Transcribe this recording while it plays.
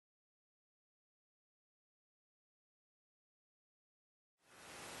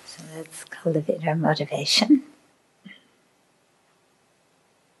Let's cultivate our motivation.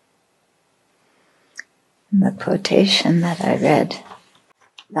 The quotation that I read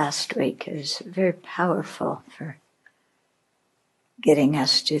last week is very powerful for getting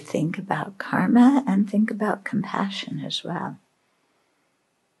us to think about karma and think about compassion as well.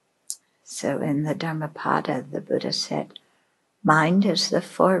 So in the Dhammapada, the Buddha said, "Mind is the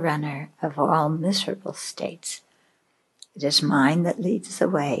forerunner of all miserable states. It is mind that leads the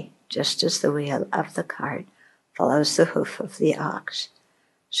way, just as the wheel of the cart follows the hoof of the ox.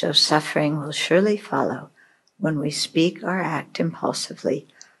 So suffering will surely follow when we speak or act impulsively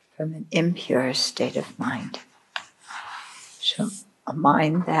from an impure state of mind." So a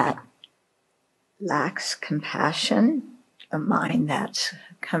mind that lacks compassion, a mind that's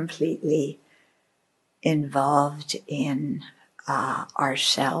completely involved in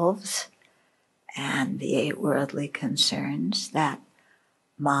ourselves and the 8 worldly concerns, that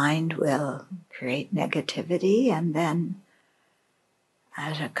mind will create negativity, and then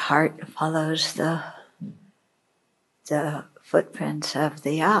as a cart follows the footprints of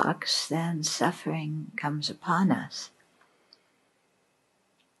the ox, then suffering comes upon us.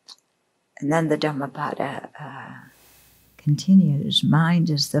 And then the Dhammapada continues, "Mind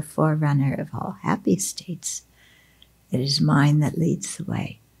is the forerunner of all happy states. It is mind that leads the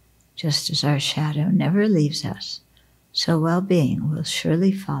way. Just as our shadow never leaves us, so well-being will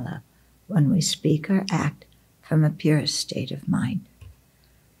surely follow when we speak or act from a pure state of mind."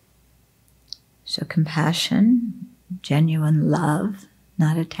 So compassion, genuine love,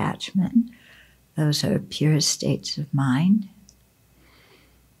 not attachment, those are pure states of mind.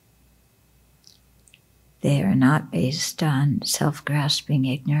 They are not based on self-grasping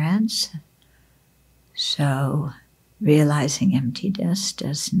ignorance. So realizing emptiness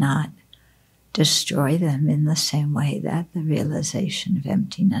does not destroy them in the same way that the realization of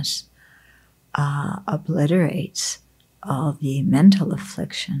emptiness obliterates all the mental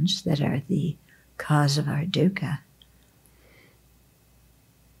afflictions that are the cause of our dukkha.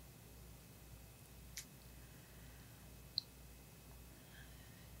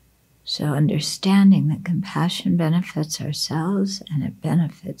 So understanding that compassion benefits ourselves and it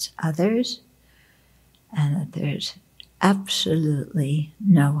benefits others, and that there's absolutely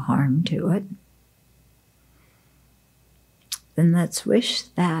no harm to it, then let's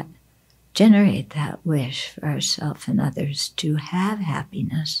generate that wish for ourselves and others to have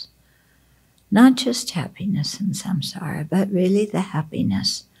happiness. Not just happiness in samsara, but really the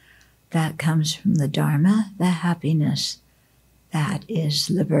happiness that comes from the Dharma, the happiness that is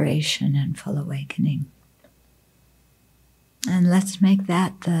liberation and full awakening. And let's make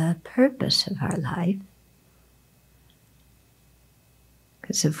that the purpose of our life.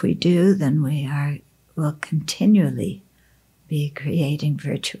 Because if we do, then we'll continually be creating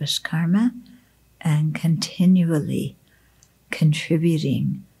virtuous karma and continually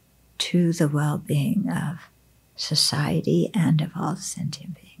contributing to the well-being of society and of all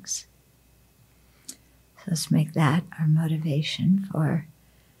sentient beings. So let's make that our motivation for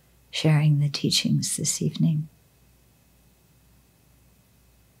sharing the teachings this evening.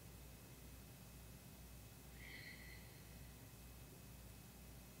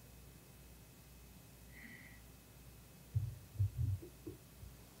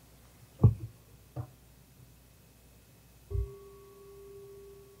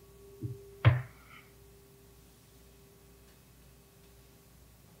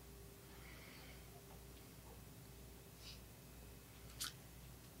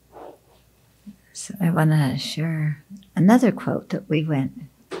 So I want to share another quote that we went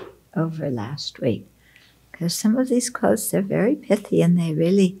over last week, because some of these quotes, they're very pithy and they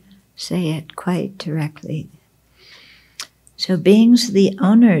really say it quite directly. So beings the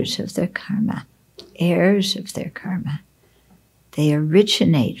owners of their karma, heirs of their karma, they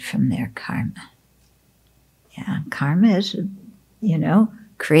originate from their karma. Yeah, karma is,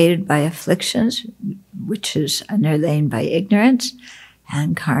 created by afflictions, which is underlain by ignorance.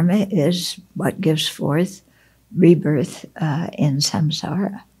 And karma is what gives forth rebirth in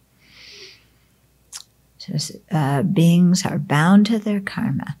samsara. So beings are bound to their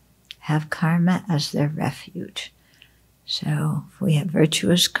karma, have karma as their refuge. So if we have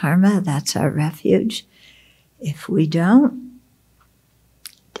virtuous karma, that's our refuge. If we don't,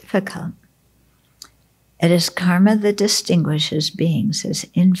 difficult. It is karma that distinguishes beings as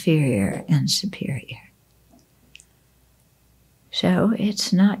inferior and superior. So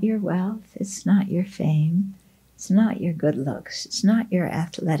it's not your wealth, it's not your fame, it's not your good looks, it's not your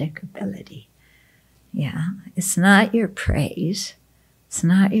athletic ability. Yeah, it's not your praise, it's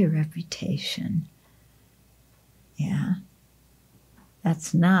not your reputation. Yeah.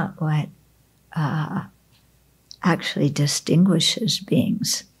 That's not what actually distinguishes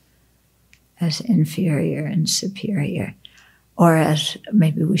beings as inferior and superior, or as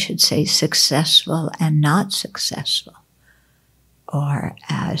maybe we should say successful and not successful, or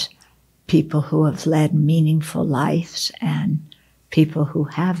as people who have led meaningful lives and people who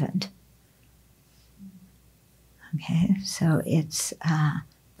haven't. Okay, so it's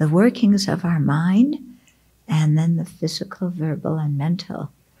the workings of our mind and then the physical, verbal, and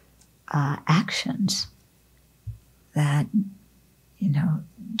mental actions that,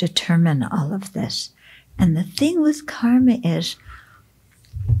 determine all of this. And the thing with karma is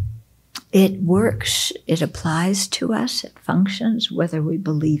it works, it applies to us, it functions whether we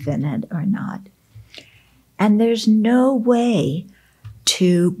believe in it or not. And there's no way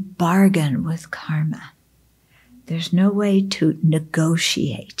to bargain with karma. There's no way to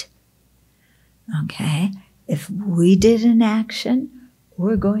negotiate. Okay? If we did an action,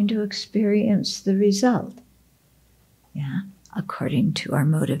 we're going to experience the result. Yeah? According to our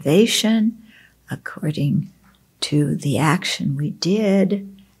motivation, according to the action we did,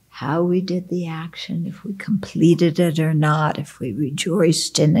 how we did the action, if we completed it or not, if we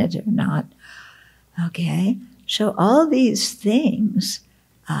rejoiced in it or not. Okay? So all these things,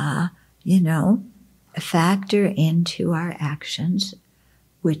 factor into our actions,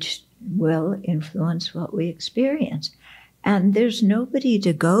 which will influence what we experience. And there's nobody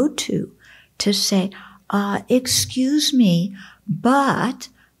to go to say, excuse me, but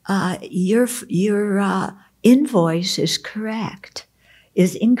your invoice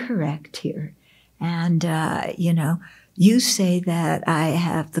is incorrect here. And, you say that I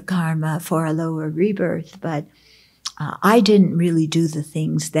have the karma for a lower rebirth, but I didn't really do the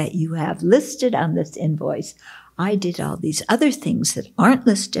things that you have listed on this invoice. I did all these other things that aren't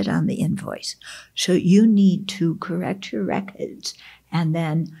listed on the invoice. So you need to correct your records, and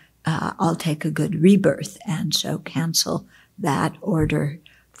then I'll take a good rebirth, and so cancel that order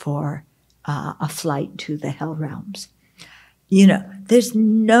for a flight to the hell realms. There's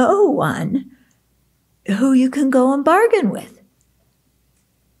no one who you can go and bargain with,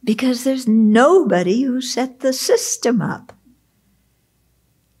 because there's nobody who set the system up.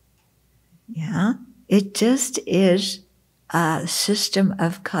 Yeah, it just is a system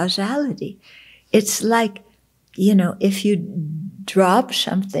of causality. It's like, if you drop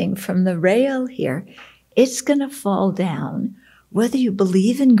something from the rail here, it's going to fall down, whether you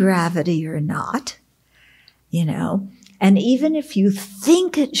believe in gravity or not, and even if you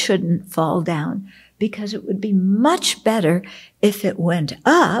think it shouldn't fall down, because it would be much better if it went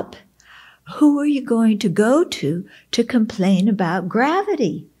up, who are you going to go to complain about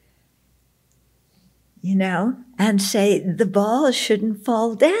gravity? And say the ball shouldn't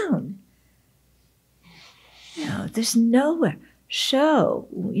fall down. There's nowhere. So,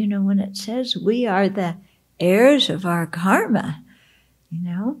 when it says we are the heirs of our karma,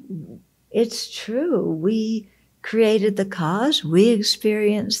 it's true. We created the cause, we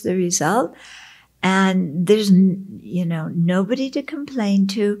experienced the result, and there's, nobody to complain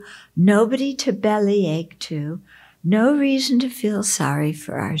to, nobody to bellyache to, no reason to feel sorry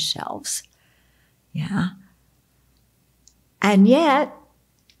for ourselves. Yeah. And yet,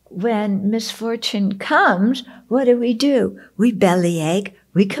 when misfortune comes, what do? We bellyache,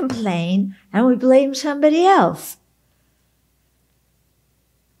 we complain, and we blame somebody else.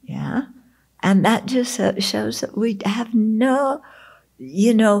 Yeah. And that just shows that we have no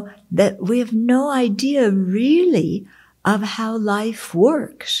idea really of how life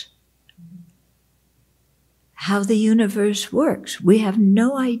works, how the universe works. We have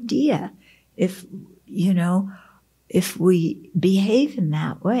no idea if we behave in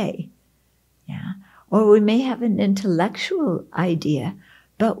that way. Yeah. Or we may have an intellectual idea,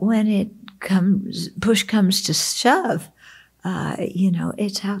 but when push comes to shove,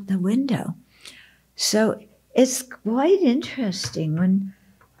 it's out the window. So it's quite interesting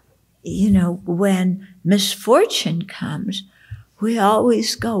when misfortune comes, we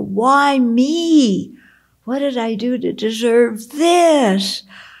always go, why me? What did I do to deserve this?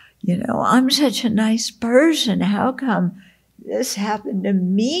 I'm such a nice person. How come this happened to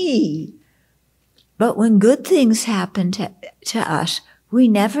me? But when good things happen to us, we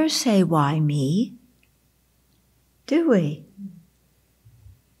never say, why me? Do we?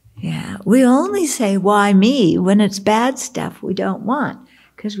 Yeah, we only say, why me, when it's bad stuff we don't want,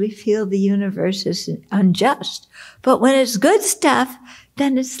 because we feel the universe is unjust. But when it's good stuff,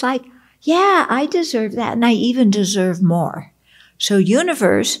 then it's like, yeah, I deserve that, and I even deserve more. So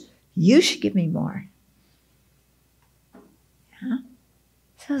universe, you should give me more. Yeah?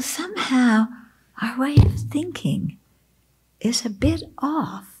 So somehow our way of thinking is a bit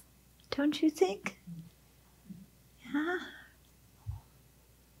off, don't you think? Yeah.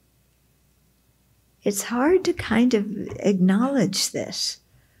 It's hard to kind of acknowledge this,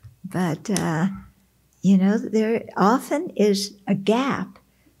 but you know, there often is a gap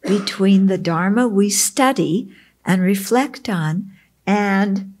between the Dharma we study and reflect on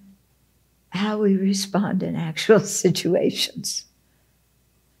and how we respond in actual situations.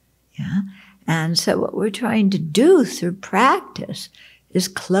 Yeah. And so what we're trying to do through practice is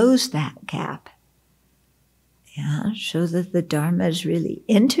close that gap. Yeah, so that the Dharma is really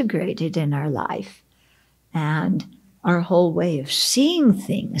integrated in our life and our whole way of seeing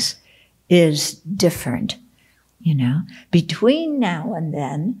things is different. You know, between now and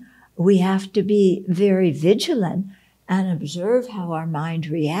then, we have to be very vigilant and observe how our mind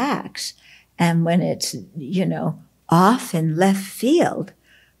reacts. And when it's, you know, off in left field,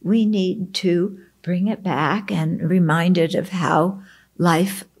 we need to bring it back and remind it of how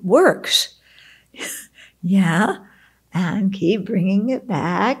life works. Yeah, and keep bringing it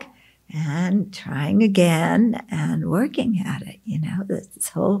back and trying again and working at it, you know, this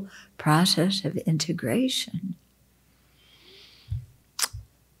whole process of integration.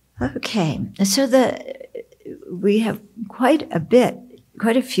 Okay, so we have quite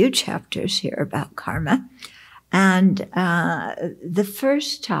a few chapters here about karma. And the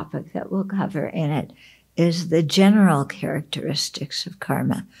first topic that we'll cover in it is the general characteristics of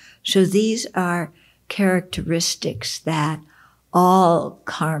karma. So these are characteristics that all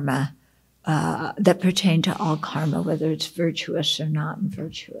karma, that pertain to all karma, whether it's virtuous or not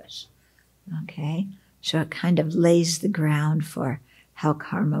virtuous. Okay? So it kind of lays the ground for how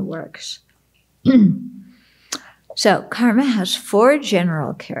karma works. So karma has 4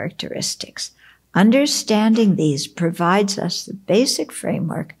 general characteristics. Understanding these provides us the basic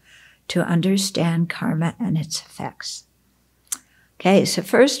framework to understand karma and its effects. Okay, so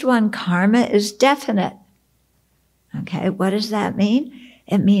first one, karma is definite. Okay, what does that mean?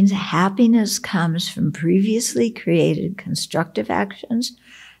 It means happiness comes from previously created constructive actions,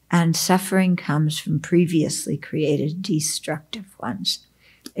 and suffering comes from previously created destructive ones.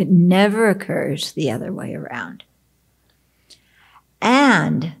 It never occurs the other way around.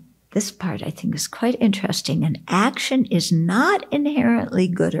 And this part I think is quite interesting. An action is not inherently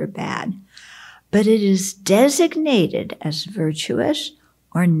good or bad, but it is designated as virtuous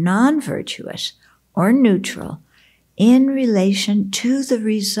or non-virtuous or neutral in relation to the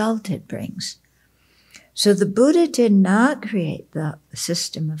result it brings. So the Buddha did not create the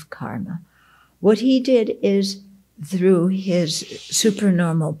system of karma. What he did is, through his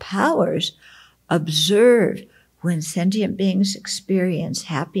supernormal powers, observe when sentient beings experience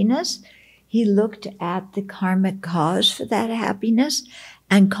happiness. He looked at the karmic cause for that happiness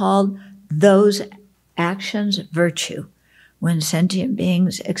and called those actions virtue. When sentient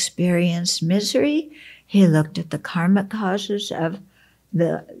beings experience misery, he looked at the karmic causes of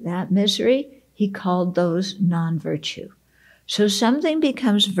that misery. He called those non-virtue. So something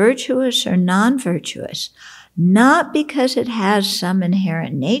becomes virtuous or non-virtuous, not because it has some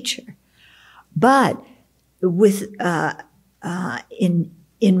inherent nature, but with in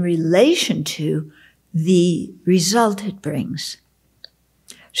relation to the result it brings.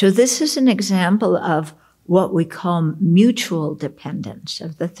 So this is an example of what we call mutual dependence,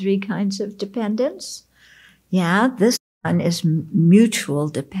 of the 3 kinds of dependence. Yeah, this one is mutual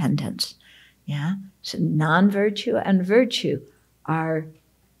dependence. Yeah, so non-virtue and virtue are,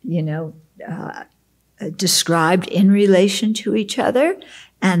 you know, described in relation to each other,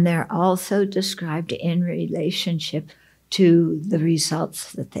 and they're also described in relationship to the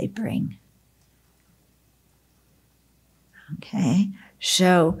results that they bring. Okay,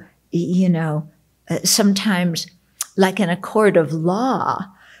 so, you know, sometimes, like in a court of law,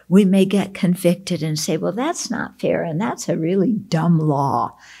 we may get convicted and say, well, that's not fair, and that's a really dumb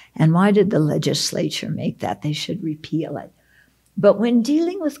law. And why did the legislature make that? They should repeal it. But when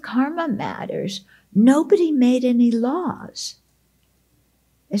dealing with karma matters, nobody made any laws.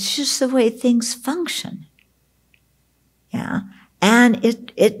 It's just the way things function. Yeah, and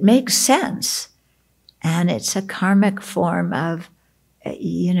it makes sense. And it's a karmic form of,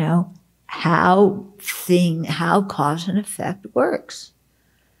 you know, how cause and effect works.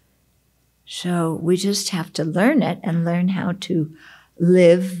 So we just have to learn it and learn how to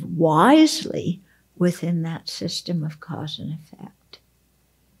live wisely within that system of cause and effect.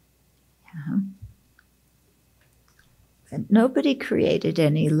 Yeah. But nobody created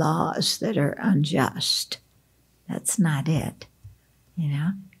any laws that are unjust. That's not it. You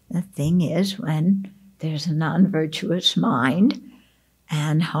know, the thing is, when there's a non-virtuous mind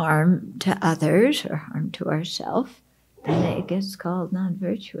and harm to others or harm to ourselves, then it gets called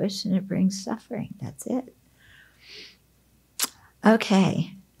non-virtuous and it brings suffering. That's it.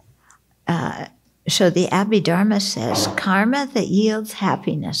 Okay. So the Abhidharma says, karma that yields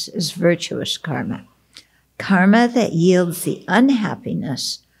happiness is virtuous karma. Karma that yields the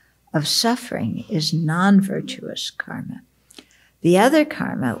unhappiness of suffering is non-virtuous karma. The other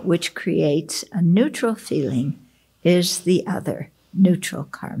karma, which creates a neutral feeling, is the other neutral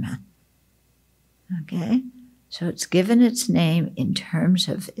karma. Okay? So it's given its name in terms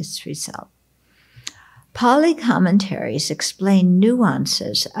of its result. Pali commentaries explain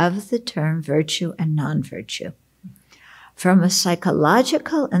nuances of the term virtue and non-virtue. From a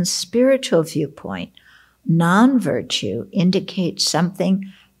psychological and spiritual viewpoint, non-virtue indicates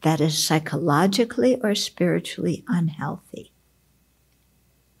something that is psychologically or spiritually unhealthy.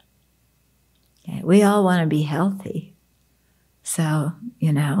 Okay, we all want to be healthy. So,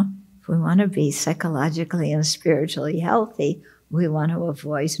 if we want to be psychologically and spiritually healthy, we want to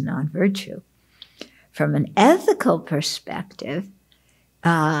avoid non-virtue. From an ethical perspective,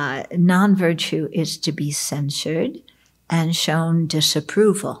 non-virtue is to be censured and shown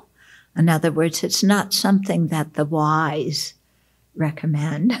disapproval. In other words, it's not something that the wise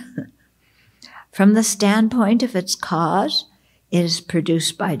recommend. From the standpoint of its cause, it is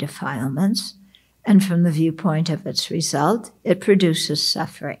produced by defilements, and from the viewpoint of its result, it produces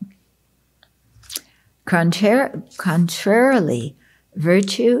suffering. Contrarily,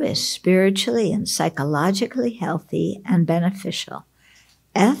 virtue is spiritually and psychologically healthy and beneficial,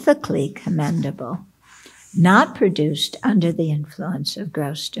 ethically commendable, not produced under the influence of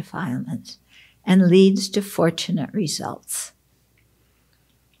gross defilements, and leads to fortunate results.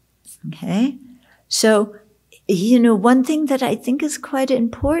 Okay? So, one thing that I think is quite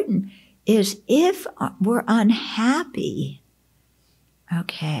important is if we're unhappy,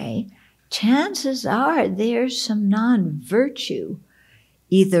 okay, chances are there's some non-virtue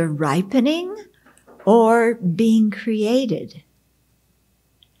either ripening or being created.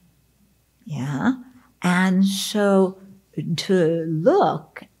 Yeah? And so to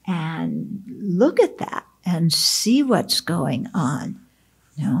look at that and see what's going on,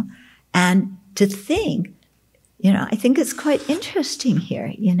 and to think, I think it's quite interesting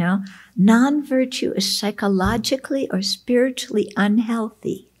here, non-virtue is psychologically or spiritually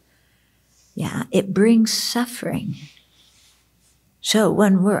unhealthy. Yeah, it brings suffering. So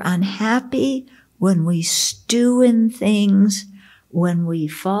when we're unhappy, when we stew in things, when we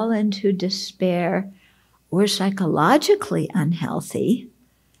fall into despair, we're psychologically unhealthy,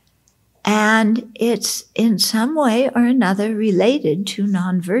 and it's in some way or another related to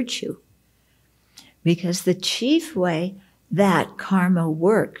non-virtue. Because the chief way that karma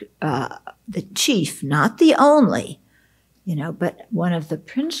works, the chief, not the only, but one of the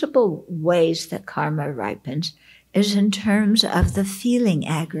principal ways that karma ripens is in terms of the feeling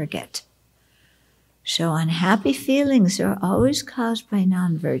aggregate. So unhappy feelings are always caused by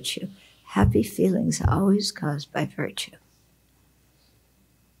non-virtue. Happy feelings are always caused by virtue.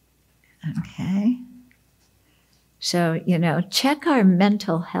 Okay? So, check our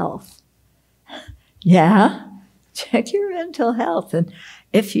mental health. Yeah? Check your mental health. And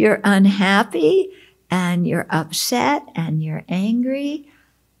if you're unhappy and you're upset and you're angry,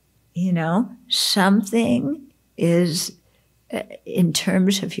 something is, in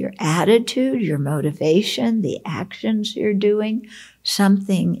terms of your attitude, your motivation, the actions you're doing,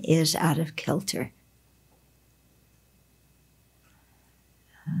 something is out of kilter.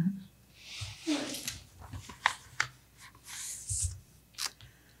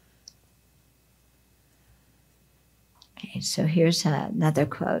 Okay, so here's another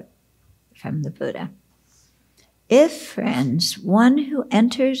quote from the Buddha. If, friends, one who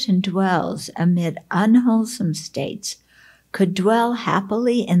enters and dwells amid unwholesome states could dwell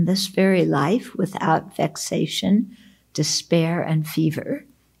happily in this very life without vexation, despair, and fever,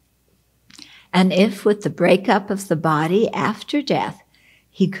 and if with the breakup of the body after death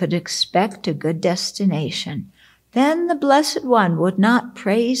he could expect a good destination, then the Blessed One would not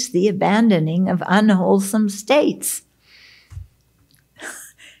praise the abandoning of unwholesome states.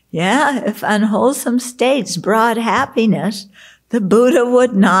 Yeah, if unwholesome states brought happiness, the Buddha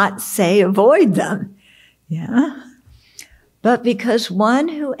would not say avoid them. Yeah. But because one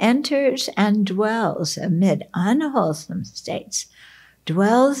who enters and dwells amid unwholesome states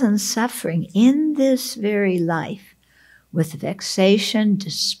dwells in suffering in this very life with vexation,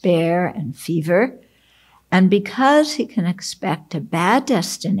 despair, and fever, and because he can expect a bad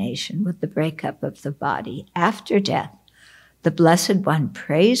destination with the breakup of the body after death, the Blessed One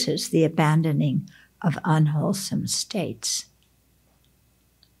praises the abandoning of unwholesome states.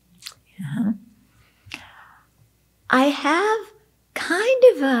 Yeah. I have kind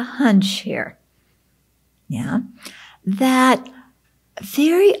of a hunch here, that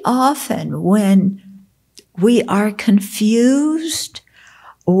very often when we are confused,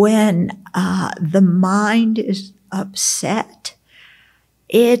 when the mind is upset,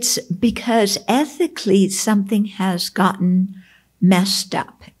 it's because ethically something has gotten messed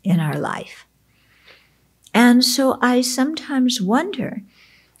up in our life. And so I sometimes wonder,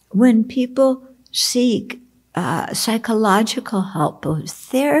 when people seek psychological help or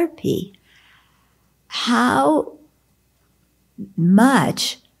therapy, how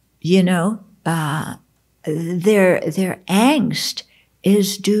much, their angst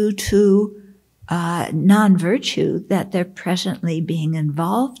is due to non-virtue that they're presently being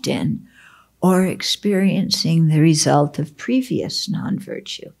involved in or experiencing the result of previous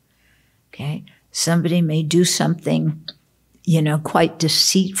non-virtue. Okay? Somebody may do something, quite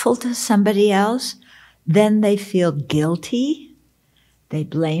deceitful to somebody else. Then they feel guilty. They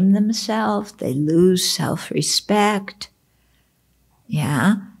blame themselves. They lose self-respect.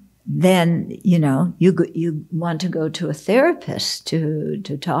 Yeah. Then, you want to go to a therapist to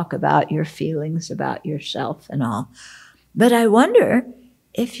talk about your feelings about yourself and all. But I wonder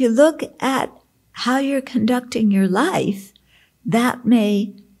if you look at how you're conducting your life, that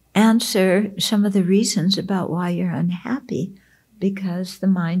may answer some of the reasons about why you're unhappy, because the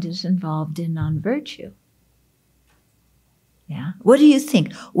mind is involved in non-virtue. Yeah. What do you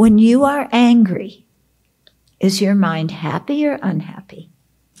think? When you are angry, is your mind happy or unhappy?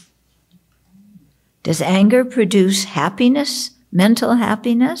 Does anger produce happiness, mental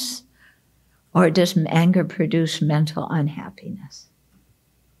happiness, or does anger produce mental unhappiness?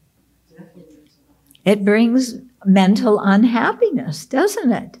 It brings mental unhappiness,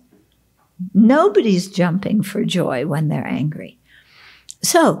 doesn't it? Nobody's jumping for joy when they're angry.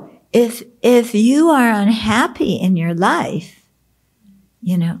 So if you are unhappy in your life,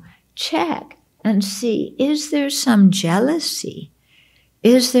 check and see, is there some jealousy?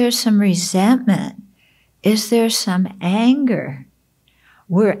 Is there some resentment? Is there some anger?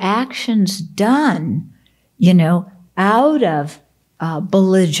 Were actions done, out of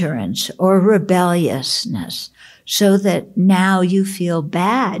belligerence or rebelliousness, so that now you feel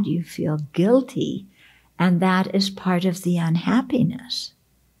bad, you feel guilty, and that is part of the unhappiness?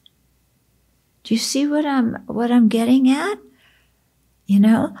 Do you see what I'm getting at?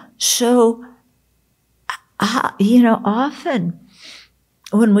 So, often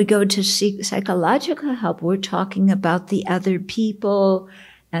when we go to seek psychological help, we're talking about the other people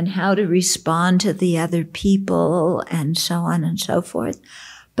and how to respond to the other people and so on and so forth.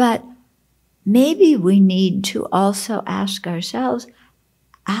 But maybe we need to also ask ourselves,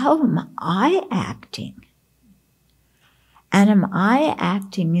 how am I acting? And am I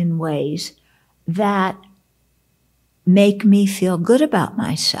acting in ways that make me feel good about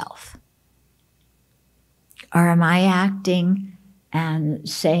myself? Or am I acting and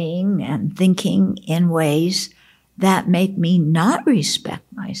saying and thinking in ways that make me not respect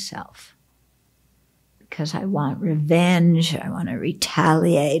myself? Because I want revenge, I want to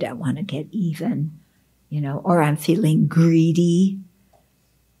retaliate, I want to get even, or I'm feeling greedy.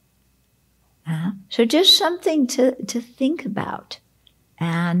 So just something to think about,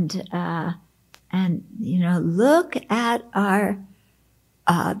 and look at our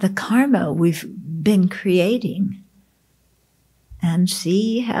the karma we've been creating, and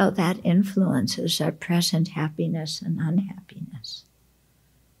see how that influences our present happiness and unhappiness.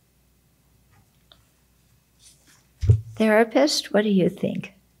 Therapist, what do you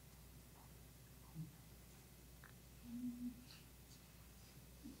think?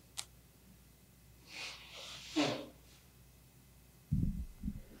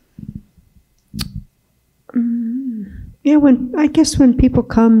 Yeah, I guess when people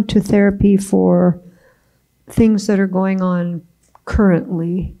come to therapy for things that are going on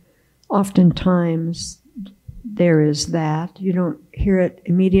currently, oftentimes there is that. You don't hear it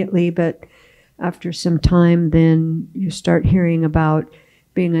immediately, but after some time, then you start hearing about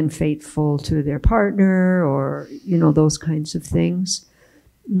being unfaithful to their partner, or, those kinds of things.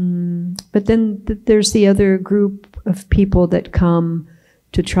 But then there's the other group of people that come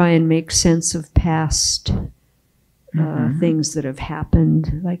to try and make sense of past things that have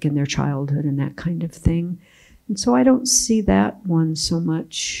happened, like in their childhood and that kind of thing. And so I don't see that one so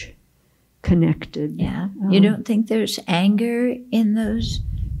much connected. Yeah. You don't think there's anger in those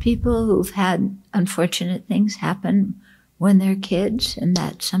people who've had unfortunate things happen when they're kids, and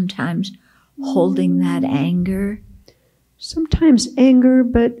that sometimes holding that anger? Sometimes anger,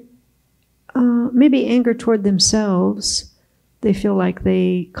 but maybe anger toward themselves, They feel like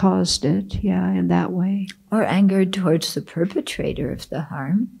they caused it, yeah, in that way. Or anger towards the perpetrator of the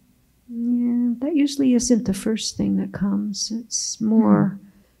harm. Yeah, that usually isn't the first thing that comes. It's more,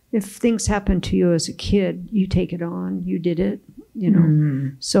 if things happen to you as a kid, you take it on, you did it, you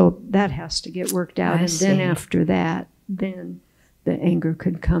know. So that has to get worked out. Then after that, then the anger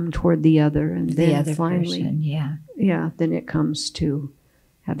could come toward the other. And then the other finally, person, yeah, then it comes to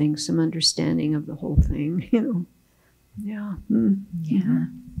having some understanding of the whole thing, you know. Yeah. Yeah.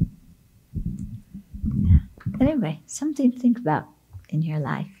 Anyway, something to think about in your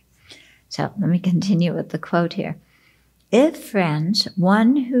life. So let me continue with the quote here. If, friends,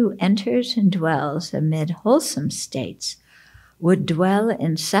 one who enters and dwells amid wholesome states would dwell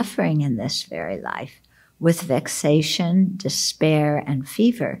in suffering in this very life, with vexation, despair, and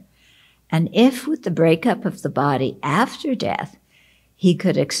fever, and if with the breakup of the body after death he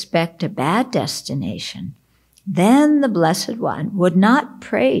could expect a bad destination, then the Blessed One would not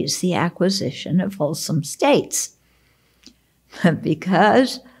praise the acquisition of wholesome states.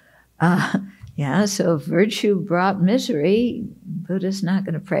 Because, so virtue brought misery, Buddha's not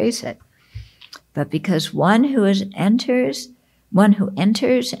going to praise it. But because one who enters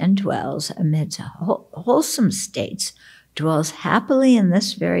and dwells amidst wholesome states, dwells happily in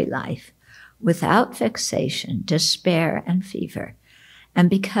this very life, without vexation, despair, and fever, and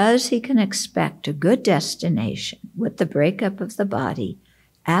because he can expect a good destination with the breakup of the body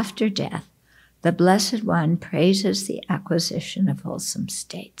after death, the Blessed One praises the acquisition of wholesome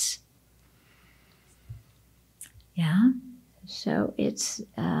states. Yeah, so it's,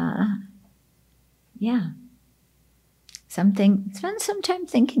 spend some time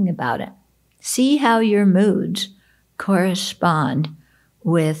thinking about it. See how your moods correspond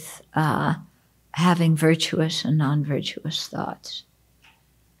with having virtuous and non-virtuous thoughts.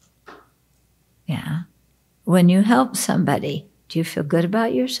 Yeah. When you help somebody, do you feel good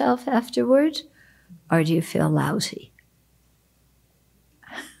about yourself afterwards, or do you feel lousy?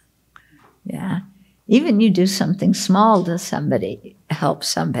 Yeah. Even you do something small to somebody, help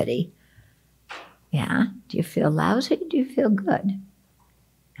somebody. Yeah. Do you feel lousy? Do you feel good?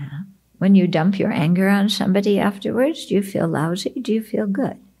 Yeah. When you dump your anger on somebody afterwards, do you feel lousy? Do you feel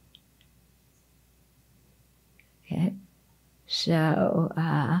good? Okay. So,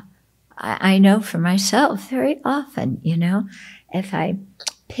 I know for myself very often, if I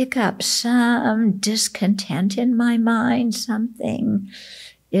pick up some discontent in my mind, something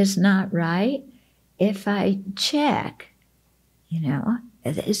is not right, if I check,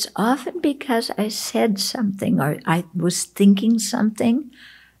 it's often because I said something or I was thinking something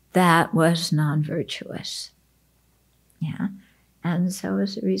that was non-virtuous. Yeah. And so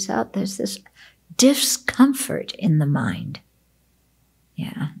as a result, there's this discomfort in the mind.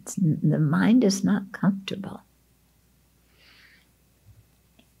 Yeah, the mind is not comfortable.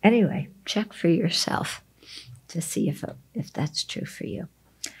 Anyway, check for yourself to see if that's true for you.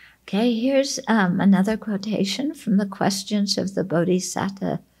 Okay, here's another quotation from the Questions of the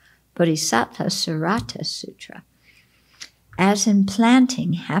Bodhisattva Sarata Sutra. As in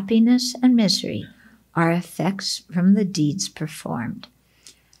planting, happiness and misery are effects from the deeds performed.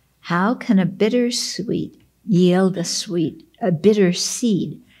 How can a bitter seed yield a sweet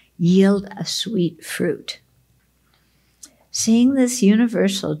fruit? Seeing this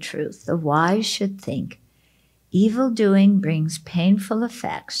universal truth, the wise should think, evil doing brings painful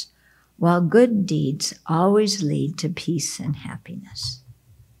effects, while good deeds always lead to peace and happiness.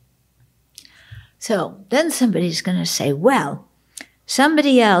 So then somebody's going to say, well,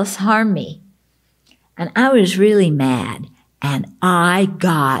 somebody else harmed me, and I was really mad, and I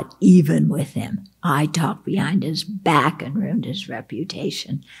got even with him. I talked behind his back and ruined his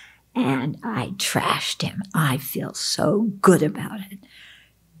reputation, and I trashed him. I feel so good about it.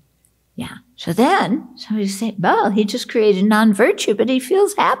 Yeah. So then somebody say, well, he just created non-virtue, but he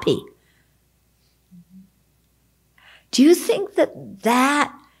feels happy. Do you think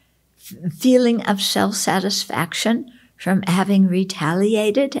that feeling of self-satisfaction from having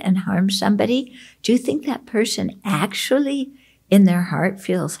retaliated and harmed somebody, do you think that person actually in their heart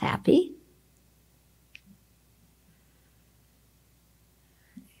feels happy?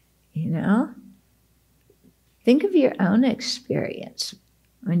 Think of your own experience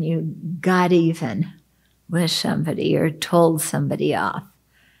when you got even with somebody or told somebody off.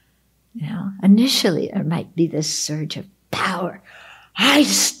 Initially there might be this surge of power. I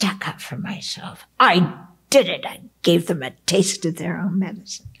stuck up for myself. I did it. I gave them a taste of their own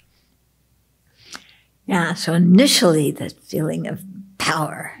medicine. Yeah, so initially the feeling of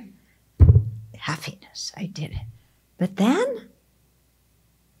power, happiness, I did it. But then,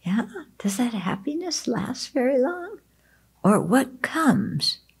 does that happiness last very long? or what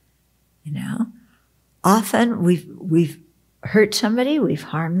comes, you know. Often we've hurt somebody, we've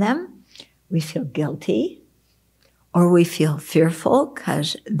harmed them, we feel guilty, or we feel fearful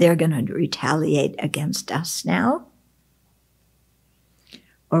because they're going to retaliate against us now,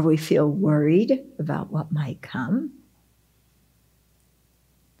 or we feel worried about what might come.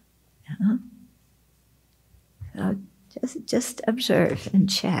 Yeah. So just observe and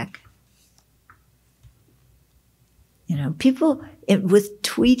check. You know, people with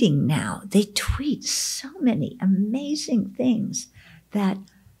tweeting now, they tweet so many amazing things that,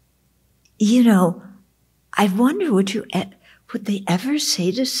 you know, I wonder, would they ever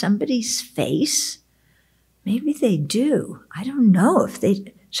say to somebody's face? Maybe they do. I don't know if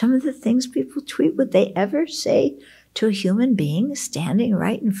some of the things people tweet, would they ever say to a human being standing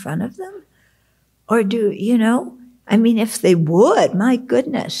right in front of them? Or you know, I mean, if they would, my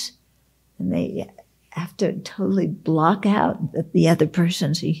goodness, and they have to totally block out that the other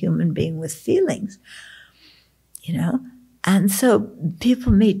person's a human being with feelings, you know? And so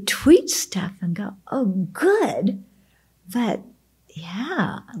people may tweet stuff and go, oh, good. But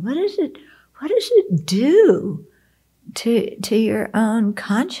yeah, what does it do to your own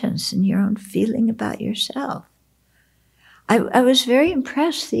conscience and your own feeling about yourself? I was very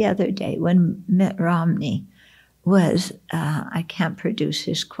impressed the other day when Mitt Romney was, I can't produce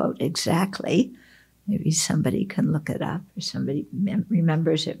his quote exactly, maybe somebody can look it up, or somebody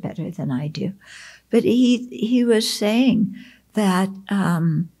remembers it better than I do. But he was saying that,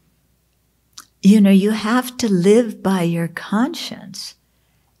 you know, you have to live by your conscience.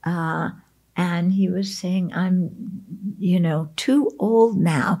 And he was saying, I'm, you know, too old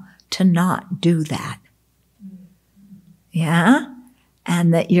now to not do that. Yeah?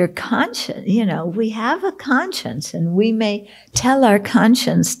 And that your conscience, you know, we have a conscience, and we may tell our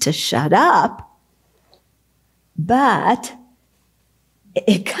conscience to shut up, but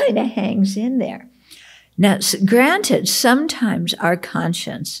it kind of hangs in there. Now, granted, sometimes our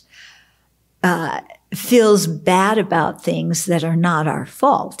conscience feels bad about things that are not our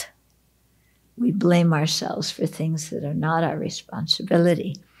fault. We blame ourselves for things that are not our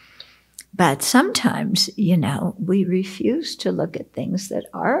responsibility. But sometimes, you know, we refuse to look at things that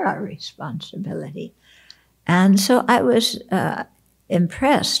are our responsibility. And so I was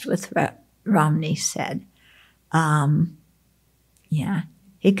impressed with what Romney said. Yeah,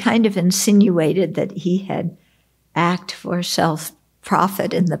 he kind of insinuated that he had acted for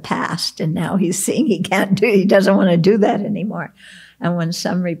self-profit in the past, and now he's seeing he doesn't want to do that anymore. And when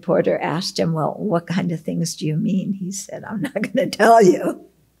some reporter asked him, well, what kind of things do you mean? He said, I'm not going to tell you.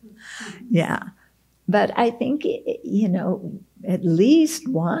 Yeah. But I think, you know, at least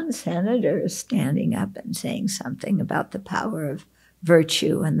one senator is standing up and saying something about the power of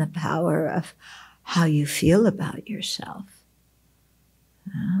virtue and the power of how you feel about yourself.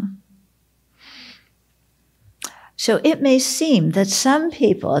 So it may seem that some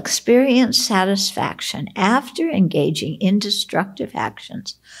people experience satisfaction after engaging in destructive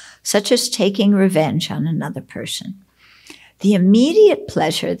actions, such as taking revenge on another person. The immediate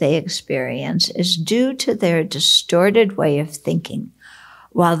pleasure they experience is due to their distorted way of thinking,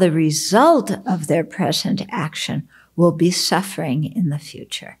 while the result of their present action will be suffering in the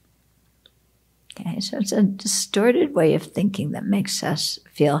future. Okay, so it's a distorted way of thinking that makes us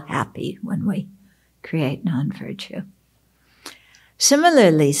feel happy when we create non-virtue.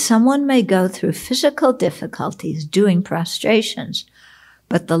 Similarly, someone may go through physical difficulties doing prostrations,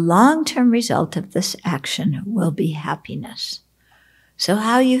 but the long-term result of this action will be happiness. So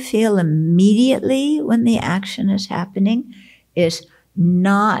how you feel immediately when the action is happening is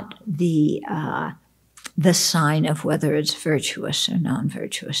not the sign of whether it's virtuous or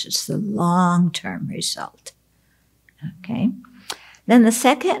non-virtuous. It's the long-term result. Okay? Then the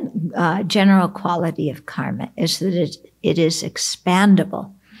second general quality of karma is that it is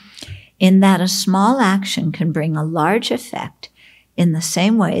expandable, in that a small action can bring a large effect in the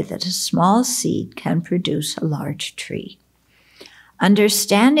same way that a small seed can produce a large tree.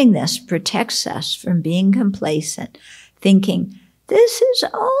 Understanding this protects us from being complacent, thinking, this is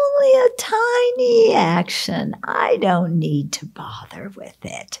only a tiny action. I don't need to bother with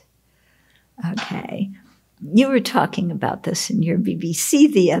it. Okay. You were talking about this in your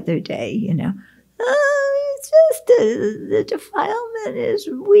BBC the other day, you know. Oh, it's just the defilement is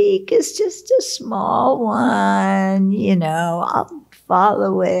weak. It's just a small one, you know. I'll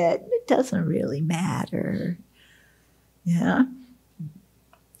follow it. It doesn't really matter. Yeah.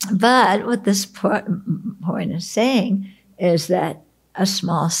 But what this point is saying is that a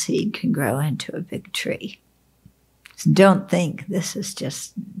small seed can grow into a big tree. So don't think this is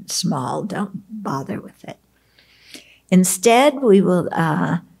just small. Don't bother with it. Instead, we will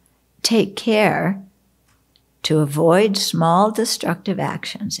take care to avoid small destructive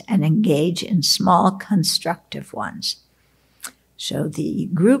actions and engage in small constructive ones. So the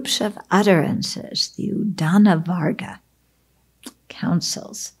groups of utterances, the Udana Varga,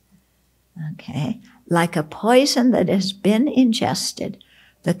 counsels, okay, like a poison that has been ingested,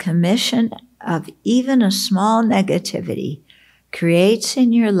 the commission of even a small negativity creates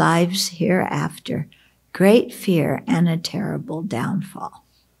in your lives hereafter great fear and a terrible downfall.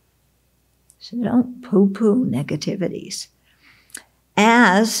 So don't poo-poo negativities.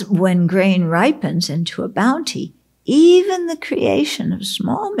 As when grain ripens into a bounty, even the creation of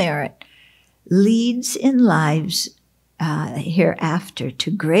small merit leads in lives hereafter to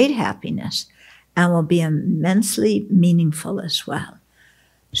great happiness and will be immensely meaningful as well.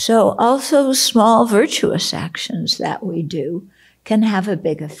 So also small virtuous actions that we do can have a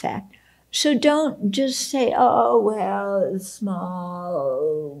big effect. So don't just say, oh, well, it's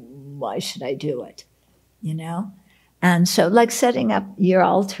small, why should I do it? You know? And so like setting up your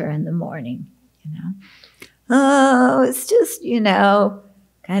altar in the morning, you know? Oh, it's just, you know,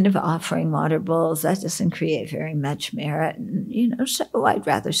 kind of offering water bowls. That doesn't create very much merit. And, you know, so I'd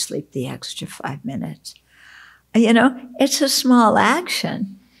rather sleep the extra 5 minutes. You know, it's a small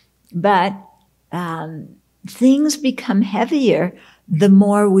action, but things become heavier the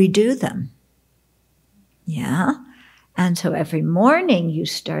more we do them. Yeah? And so every morning you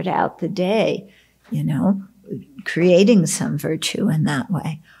start out the day, you know, creating some virtue in that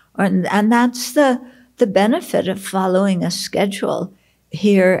way. And that's the benefit of following a schedule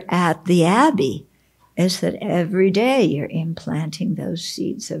here at the Abbey, is that every day you're implanting those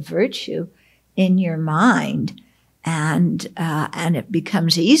seeds of virtue in your mind. And it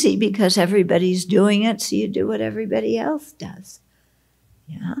becomes easy because everybody's doing it, so you do what everybody else does.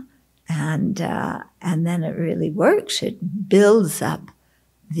 Yeah, and then it really works. It builds up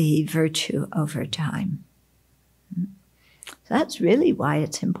the virtue over time. So that's really why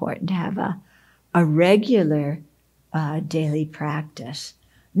it's important to have a regular daily practice.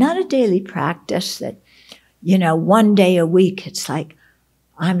 Not a daily practice that, you know, one day a week it's like,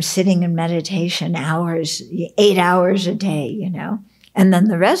 I'm sitting in meditation hours, 8 hours a day, you know, and then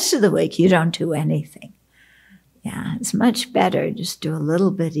the rest of the week you don't do anything. Yeah, it's much better just do a little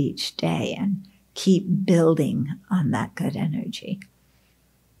bit each day and keep building on that good energy.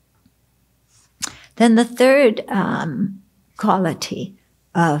 Then the third quality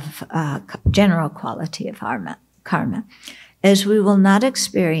of, general quality of karma is we will not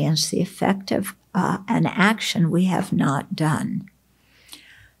experience the effect of an action we have not done.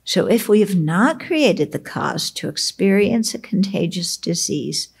 So if we have not created the cause to experience a contagious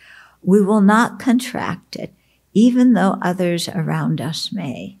disease, we will not contract it, even though others around us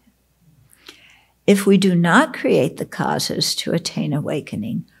may. If we do not create the causes to attain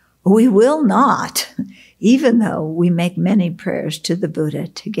awakening, we will not, even though we make many prayers to the Buddha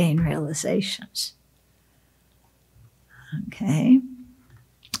to gain realizations. Okay,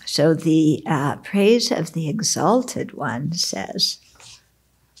 so the praise of the Exalted One says,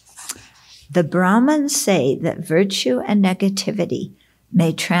 the Brahmins say that virtue and negativity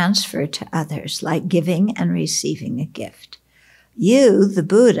may transfer to others, like giving and receiving a gift. You, the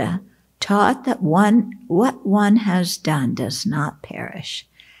Buddha, taught that what one has done does not perish,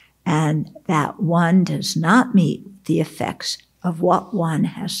 and that one does not meet the effects of what one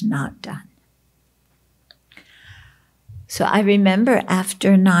has not done. So I remember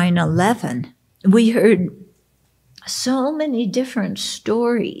after 9/11, we heard so many different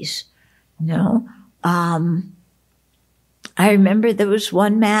stories, you know. I remember there was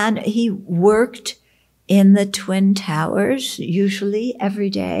one man, he worked in the Twin Towers, usually every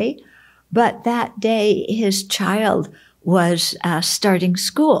day, but that day his child was starting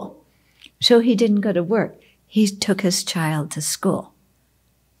school. So he didn't go to work. He took his child to school.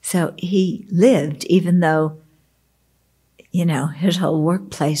 So he lived even though, you know, his whole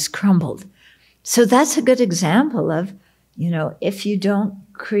workplace crumbled. So that's a good example of, you know, if you don't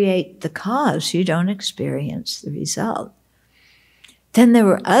create the cause, you don't experience the result. Then there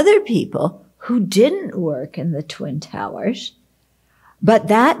were other people who didn't work in the Twin Towers, but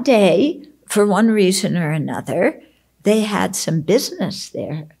that day, for one reason or another, they had some business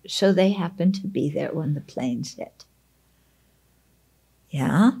there, so they happened to be there when the planes hit.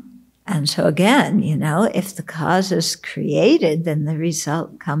 Yeah? And so again, you know, if the cause is created, then the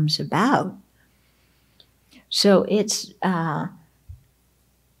result comes about. So it's,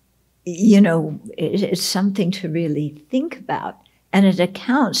 you know, it's something to really think about. And it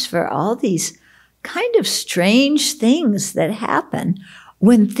accounts for all these kind of strange things that happen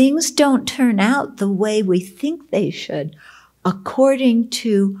when things don't turn out the way we think they should, according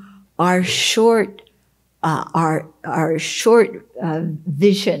to our short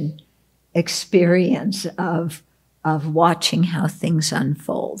vision experience of watching how things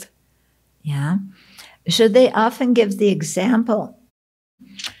unfold. Yeah. So they often give the example,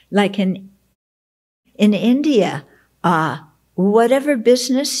 like in India, whatever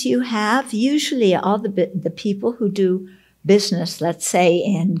business you have, usually all the people who do business, let's say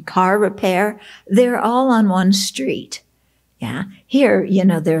in car repair, they're all on one street. Yeah. Here,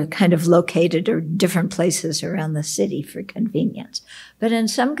 they're kind of located or different places around the city for convenience. But in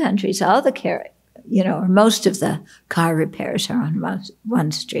some countries, all the or most of the car repairs are on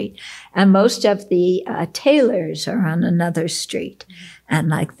one street. And most of the tailors are on another street, and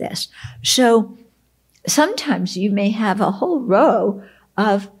like this. So sometimes you may have a whole row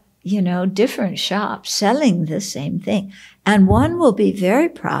of, different shops selling the same thing. And one will be very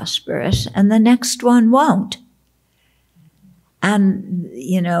prosperous and the next one won't. And,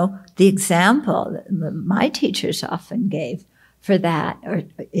 the example that my teachers often gave for that or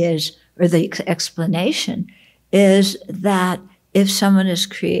the explanation is that if someone has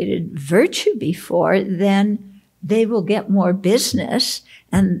created virtue before, then they will get more business.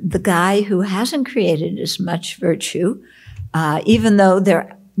 And the guy who hasn't created as much virtue, even though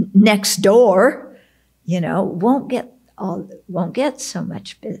they're next door, won't get so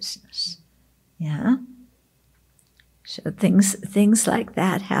much business. Yeah. So things like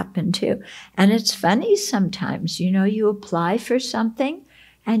that happen too. And it's funny sometimes, you apply for something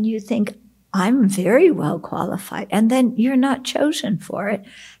and you think, I'm very well qualified, and then you're not chosen for it.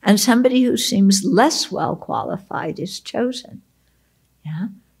 And somebody who seems less well qualified is chosen. Yeah.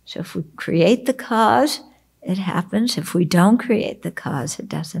 So if we create the cause, it happens. If we don't create the cause, it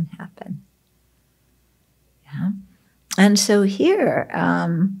doesn't happen. Yeah. And so here,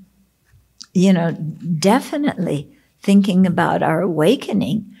 definitely thinking about our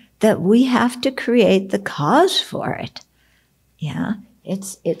awakening, that we have to create the cause for it. Yeah.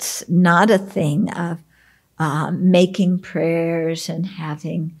 It's not a thing of making prayers and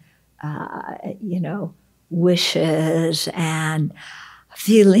having, wishes and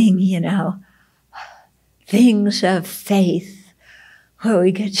feeling, things of faith where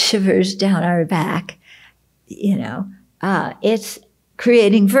we get shivers down our back. It's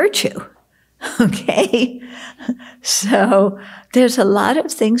creating virtue. Okay? So there's a lot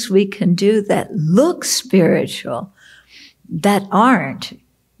of things we can do that look spiritual that aren't.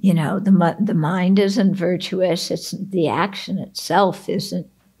 The mind isn't virtuous. It's the action itself isn't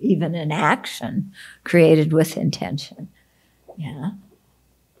even an action created with intention. Yeah.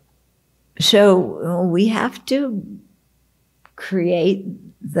 So we have to create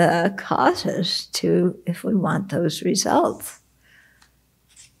the causes if we want those results.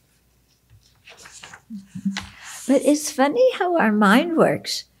 But it's funny how our mind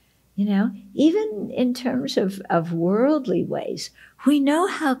works, even in terms of worldly ways. We know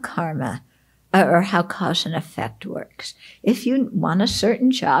how karma or how cause and effect works. If you want a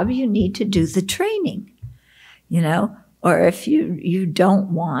certain job, you need to do the training, or if you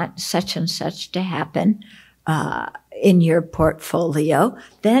don't want such and such to happen in your portfolio,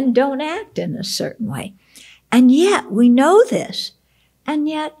 then don't act in a certain way. And yet we know this, and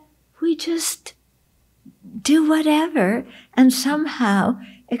yet we just do whatever and somehow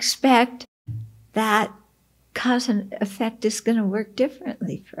expect that cause and effect is going to work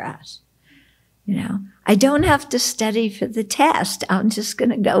differently for us. I don't have to study for the test. I'm just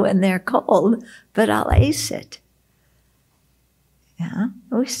going to go in there cold, but I'll ace it. Yeah,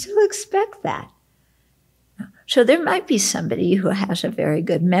 we still expect that. So there might be somebody who has a very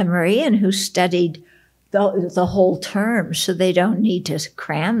good memory and who studied the whole term, so they don't need to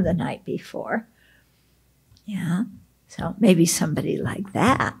cram the night before. Yeah, so maybe somebody like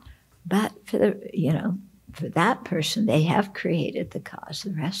that. But for that person, they have created the cause.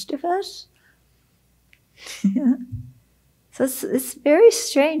 The rest of us, yeah. So it's very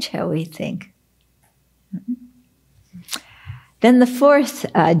strange how we think. Then the fourth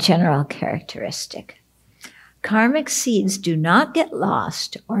general characteristic: karmic seeds do not get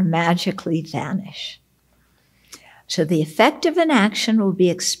lost or magically vanish. So the effect of an action will be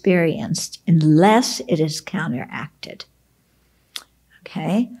experienced unless it is counteracted.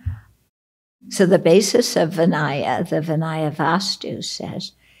 Okay? So the basis of Vinaya, the Vinaya Vastu,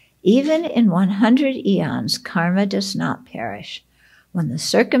 says, even in 100 eons, karma does not perish. When the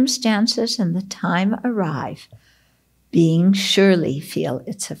circumstances and the time arrive, beings surely feel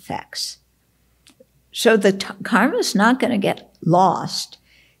its effects. So the karma is not going to get lost,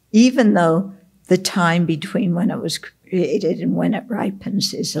 even though the time between when it was created and when it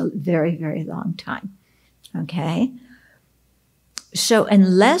ripens is a very, very long time. Okay? So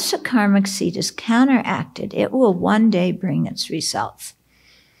unless a karmic seed is counteracted, it will one day bring its results.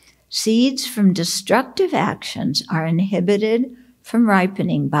 Seeds from destructive actions are inhibited from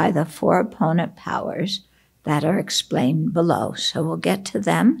ripening by the 4 opponent powers that are explained below. So we'll get to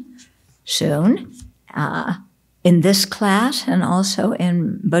them soon in this class and also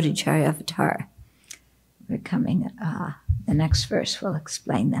in Bodhicharya Avatar. We're coming, the next verse will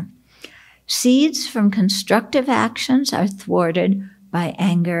explain them. Seeds from constructive actions are thwarted by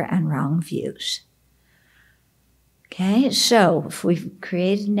anger and wrong views. Okay, so if we've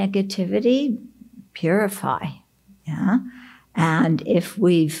created negativity, purify. Yeah, and if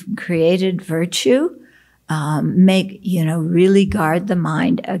we've created virtue, really guard the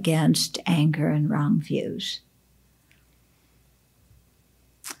mind against anger and wrong views.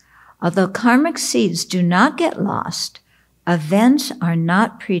 Although karmic seeds do not get lost, events are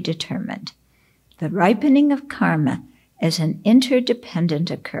not predetermined. The ripening of karma is an interdependent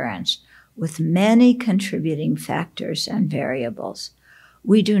occurrence with many contributing factors and variables.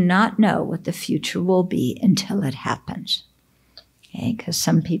 We do not know what the future will be until it happens. Okay, because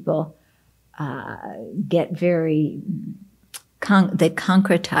some people get they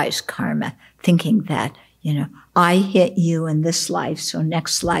concretize karma, thinking that, I hit you in this life, so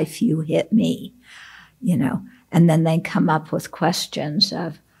next life you hit me, and then they come up with questions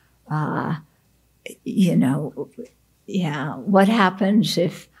of, what happens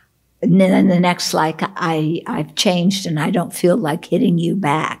if in the next life I've changed and I don't feel like hitting you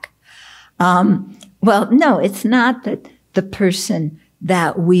back? Well, no, it's not that the person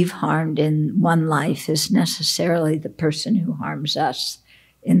that we've harmed in one life is necessarily the person who harms us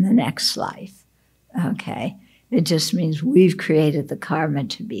in the next life. Okay? It just means we've created the karma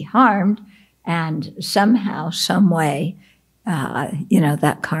to be harmed, and somehow, some way,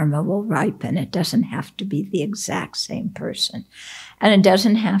 that karma will ripen. It doesn't have to be the exact same person. And it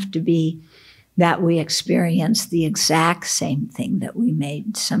doesn't have to be that we experience the exact same thing that we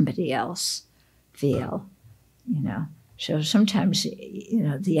made somebody else feel, So sometimes,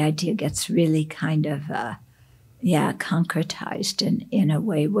 the idea gets really kind of, concretized in a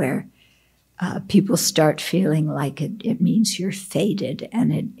way where people start feeling like it means you're fated,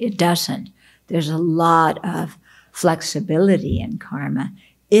 and it doesn't. There's a lot of flexibility in karma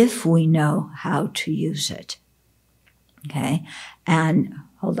if we know how to use it. Okay? And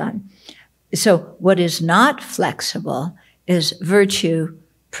hold on. So what is not flexible is virtue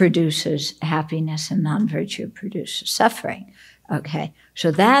produces happiness and non-virtue produces suffering. Okay?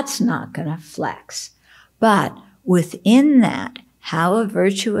 So that's not going to flex. But within that, how a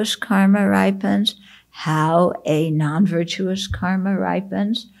virtuous karma ripens, how a non-virtuous karma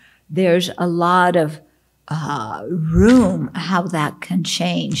ripens, there's a lot of room how that can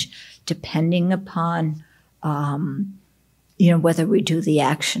change depending upon whether we do the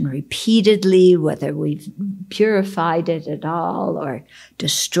action repeatedly, whether we've purified it at all or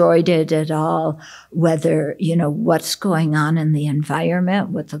destroyed it at all, whether, what's going on in the environment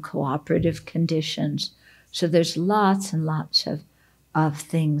with the cooperative conditions. So there's lots and lots of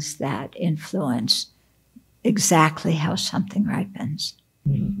things that influence exactly how something ripens.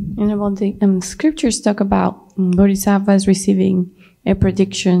 And about the scriptures talk about bodhisattvas receiving a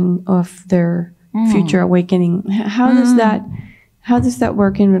prediction of their future awakening. How does that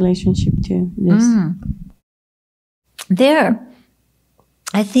work in relationship to this?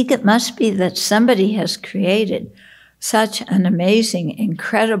 I think it must be that somebody has created such an amazing,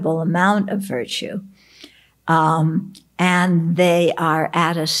 incredible amount of virtue, and they are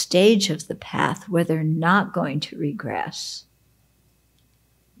at a stage of the path where they're not going to regress.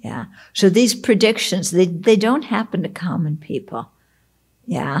 Yeah. So these predictions, they don't happen to common people.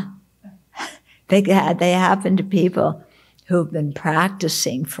 Yeah. They happen to people who've been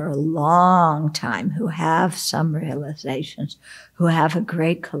practicing for a long time, who have some realizations, who have a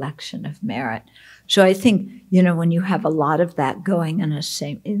great collection of merit. So I think, when you have a lot of that going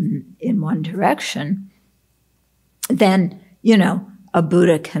in one direction, then, a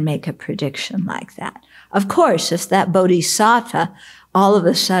Buddha can make a prediction like that. Of course, if that bodhisattva all of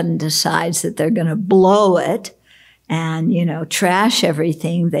a sudden decides that they're going to blow it and, trash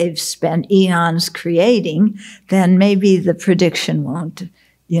everything they've spent eons creating, then maybe the prediction won't,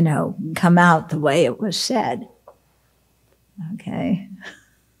 come out the way it was said. Okay.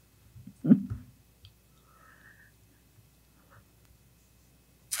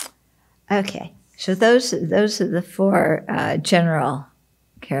 Okay. So those are the 4 general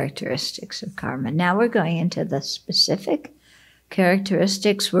characteristics of karma. Now we're going into the specific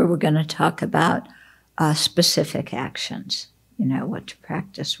characteristics where we're going to talk about specific actions, what to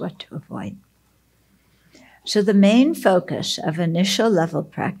practice, what to avoid. So the main focus of initial level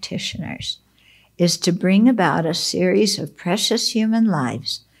practitioners is to bring about a series of precious human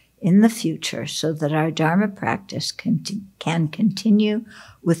lives in the future so that our Dharma practice can continue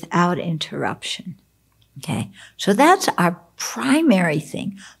without interruption. Okay, so that's our primary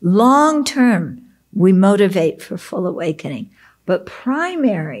thing. Long term, we motivate for full awakening. But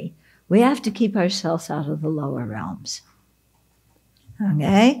primary, we have to keep ourselves out of the lower realms.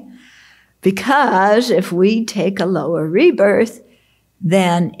 Okay? Because if we take a lower rebirth,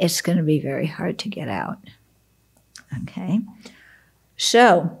 then it's going to be very hard to get out. Okay?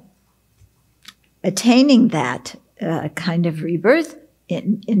 So, attaining that kind of rebirth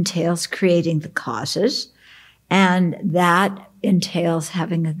entails creating the causes, and that entails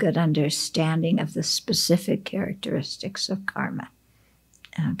having a good understanding of the specific characteristics of karma.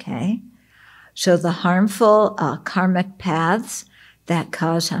 Okay? So the harmful karmic paths that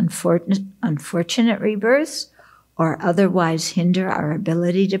cause unfortunate rebirths or otherwise hinder our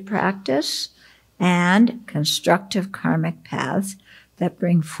ability to practice, and constructive karmic paths that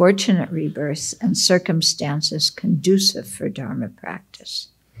bring fortunate rebirths and circumstances conducive for Dharma practice.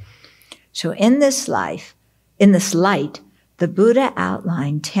 So in this light, the Buddha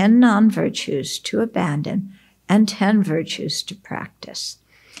outlined 10 non-virtues to abandon and 10 virtues to practice.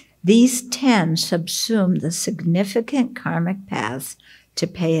 These 10 subsume the significant karmic paths to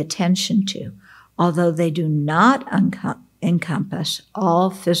pay attention to, although they do not encompass all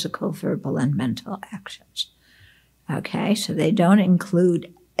physical, verbal, and mental actions. Okay, so they don't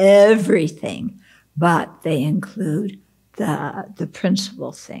include everything, but they include the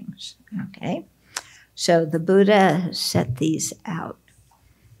principal things. Okay, so the Buddha set these out.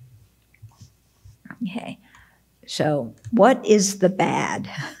 Okay, so what is the bad?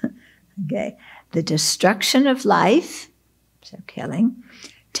 Okay, the destruction of life, so killing,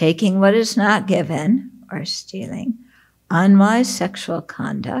 taking what is not given, or stealing, unwise sexual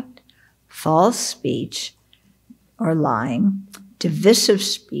conduct, false speech, or lying, divisive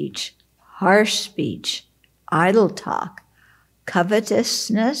speech, harsh speech, idle talk,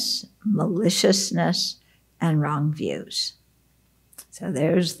 covetousness, maliciousness, and wrong views. So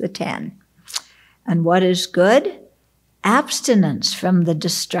there's the 10. And what is good? Abstinence from the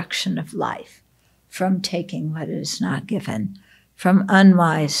destruction of life, from taking what is not given, from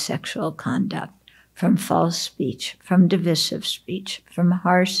unwise sexual conduct, from false speech, from divisive speech, from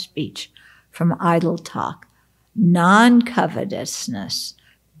harsh speech, from idle talk, non-covetousness,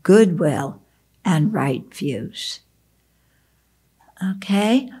 goodwill, and right views.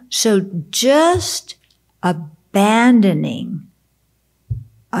 Okay? So just abandoning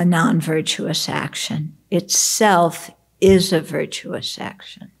a non-virtuous action itself is a virtuous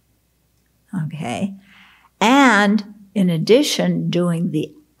action. Okay? And in addition, doing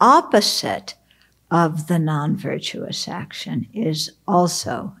the opposite of the non-virtuous action is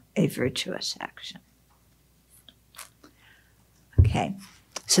also a virtuous action. Okay,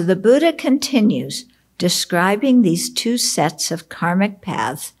 so the Buddha continues describing these two sets of karmic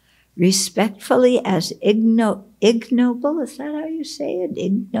paths respectfully as ignoble, is that how you say it?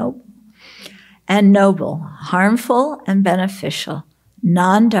 Ignoble? And noble, harmful and beneficial,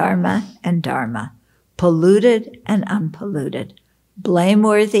 non-dharma and dharma, polluted and unpolluted,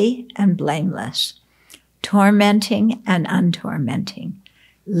 blameworthy and blameless, tormenting and untormenting,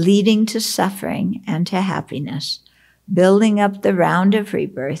 leading to suffering and to happiness, building up the round of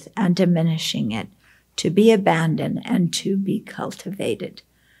rebirth and diminishing it, to be abandoned and to be cultivated.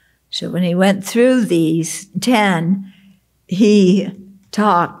 So when he went through these 10, he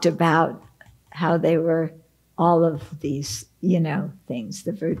talked about how they were all of these, things.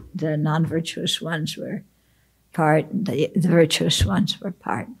 The non-virtuous ones were part, the virtuous ones were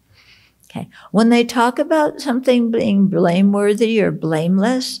part. Okay. When they talk about something being blameworthy or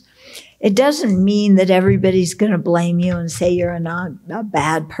blameless, it doesn't mean that everybody's going to blame you and say you're a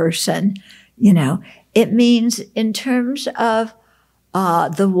bad person. It means in terms of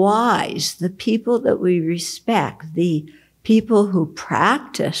the wise, the people that we respect, the people who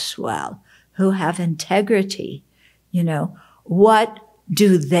practice well, who have integrity, what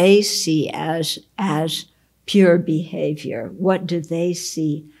do they see as pure behavior? What do they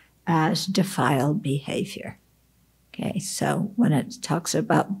see as defiled behavior? Okay, so when it talks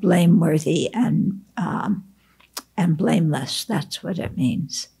about blameworthy and blameless, that's what it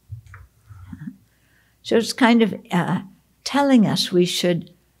means. So it's kind of telling us we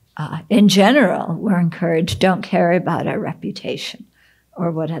should, in general, we're encouraged, don't care about our reputation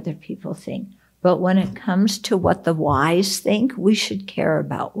or what other people think. But when it comes to what the wise think, we should care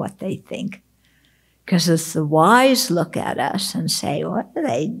about what they think. Because as the wise look at us and say, what are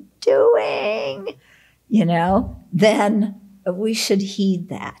they doing? Then we should heed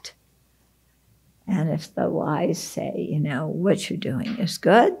that. And if the wise say, what you're doing is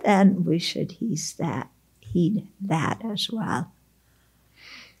good, then we should heed that as well.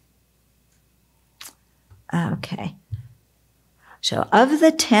 Okay. So of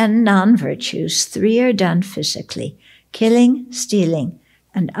the 10 non-virtues, 3 are done physically: killing, stealing,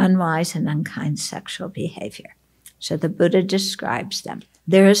 and unwise and unkind sexual behavior. So the Buddha describes them.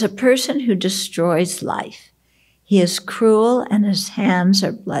 There is a person who destroys life. He is cruel and his hands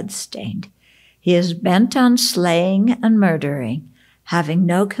are blood-stained. He is bent on slaying and murdering, having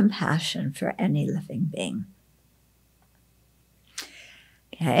no compassion for any living being.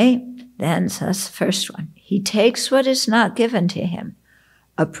 Okay, then so that's the first one. He takes what is not given to him,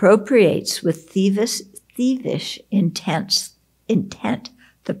 appropriates with thievish intent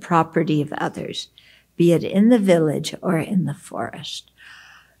the property of others, be it in the village or in the forest.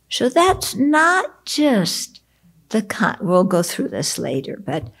 So that's not just we'll go through this later,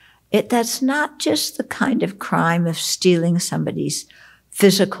 but that's not just the kind of crime of stealing somebody's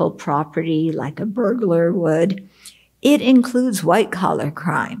physical property like a burglar would. It includes white-collar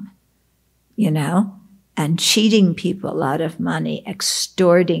crime, and cheating people out of money,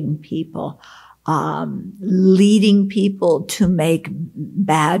 extorting people, leading people to make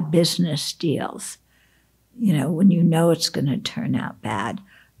bad business deals, when it's going to turn out bad,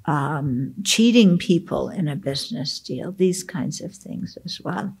 cheating people in a business deal, these kinds of things as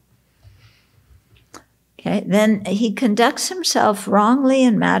well. Okay, then he conducts himself wrongly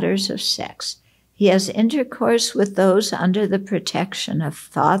in matters of sex. He has intercourse with those under the protection of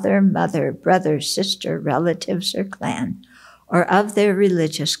father, mother, brother, sister, relatives, or clan, or of their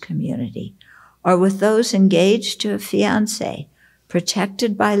religious community, or with those engaged to a fiancé,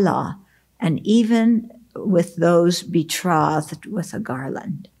 protected by law, and even with those betrothed with a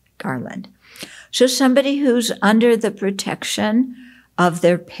garland. So somebody who's under the protection of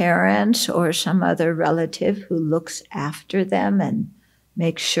their parents or some other relative who looks after them and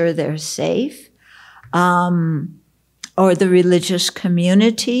makes sure they're safe, or the religious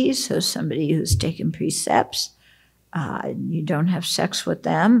community, so somebody who's taken precepts, you don't have sex with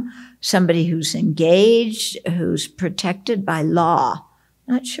them. Somebody who's engaged, who's protected by law.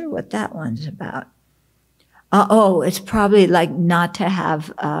 Not sure what that one's about. It's probably like not to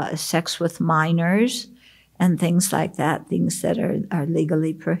have sex with minors and things like that, things that are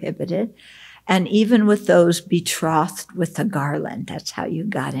legally prohibited. And even with those betrothed with a garland, that's how you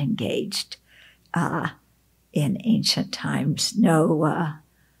got engaged in ancient times. No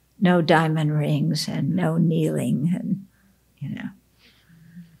diamond rings and no kneeling, and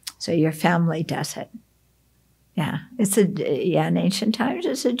so your family does it. Yeah, in ancient times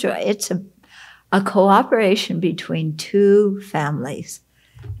it's a joy. It's a cooperation between two families,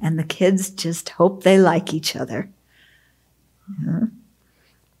 and the kids just hope they like each other. Yeah.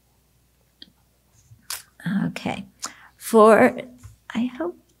 Okay, I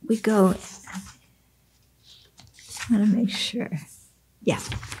hope we go. I want to make sure. Yeah.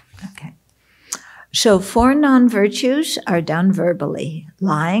 Okay. So 4 non-virtues are done verbally: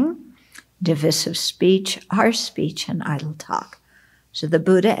 lying, divisive speech, harsh speech, and idle talk. So the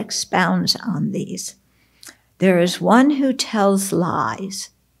Buddha expounds on these. There is one who tells lies.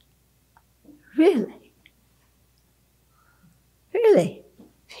 Really? Really?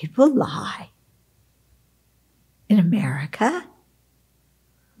 People lie in America?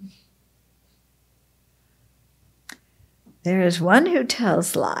 There is one who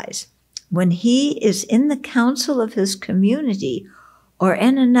tells lies. When he is in the council of his community or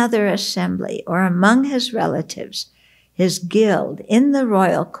in another assembly or among his relatives, his guild, in the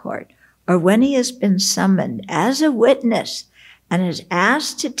royal court, or when he has been summoned as a witness and is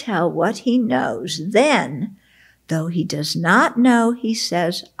asked to tell what he knows, then, though he does not know, he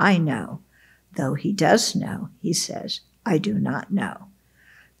says, I know. Though he does know, he says, I do not know.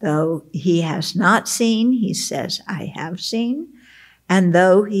 Though he has not seen, he says, I have seen. And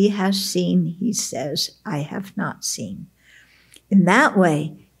though he has seen, he says, I have not seen. In that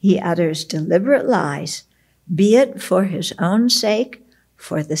way, he utters deliberate lies, be it for his own sake,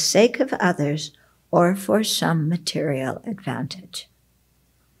 for the sake of others, or for some material advantage.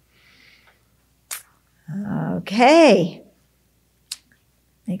 Okay.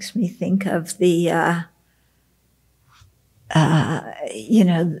 Makes me think of the,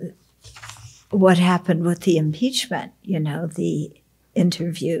 what happened with the impeachment, the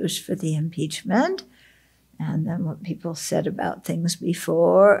interviews for the impeachment, and then what people said about things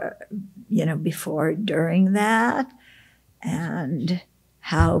before, during that. And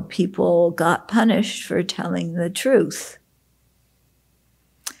how people got punished for telling the truth.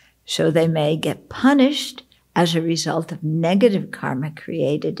 So they may get punished as a result of negative karma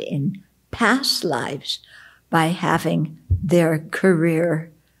created in past lives by having their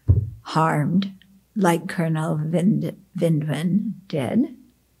career harmed, like Colonel Vindman did.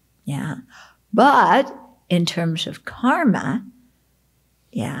 Yeah. But in terms of karma,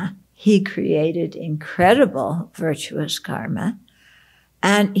 yeah, he created incredible virtuous karma,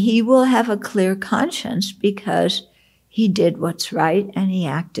 and he will have a clear conscience because he did what's right and he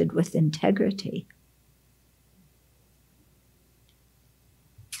acted with integrity.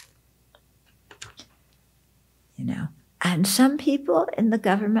 You know, and some people in the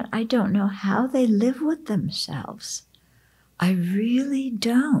government, I don't know how they live with themselves. I really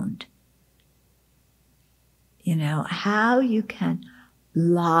don't. You know, how you can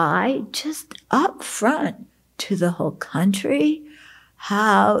lie just up front to the whole country,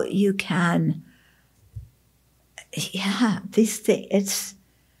 how you can, yeah, these things,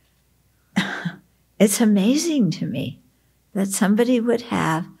 it's amazing to me that somebody would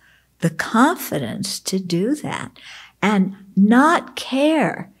have the confidence to do that and not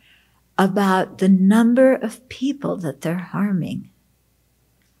care about the number of people that they're harming.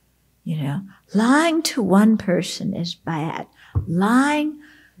 You know, lying to one person is bad. Lying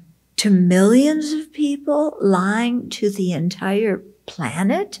to millions of people, lying to the entire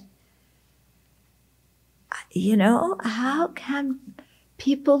planet, you know, how can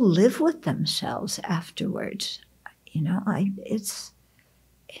people live with themselves afterwards? You know, it's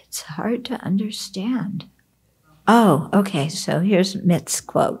hard to understand. Oh, okay, so here's Mitt's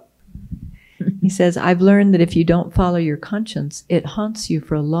quote. He says, I've learned that if you don't follow your conscience, it haunts you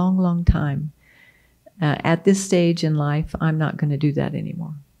for a long, long time. At this stage in life, I'm not going to do that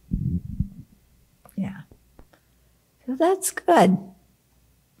anymore. Yeah. So that's good.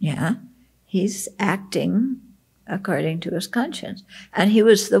 Yeah. He's acting according to his conscience. And he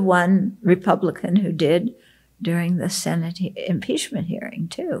was the one Republican who did during the Senate impeachment hearing,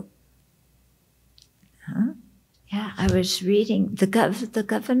 too. Huh? Yeah, I was reading the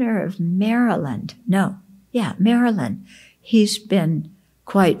governor of Maryland. Maryland. He's been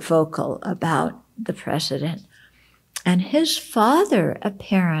quite vocal about the president. And his father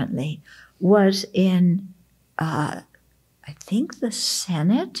apparently was in, I think, the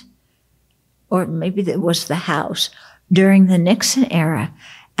Senate, or maybe it was the House, during the Nixon era.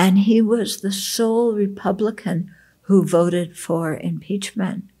 And he was the sole Republican who voted for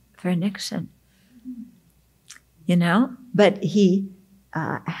impeachment for Nixon. You know, but he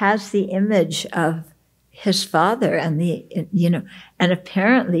has the image of his father and and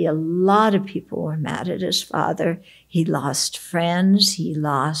apparently a lot of people were mad at his father. He lost friends, he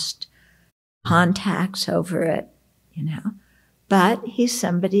lost contacts over it, you know, but he's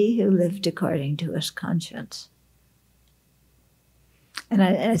somebody who lived according to his conscience. And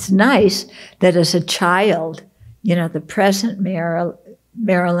it's nice that as a child, you know, the present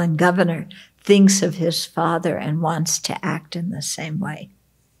Maryland governor thinks of his father and wants to act in the same way.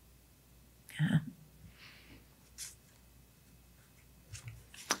 Yeah.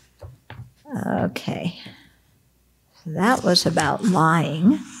 Okay. So that was about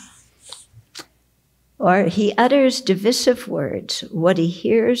lying. Or he utters divisive words. What he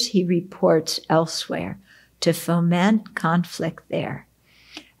hears, he reports elsewhere to foment conflict there.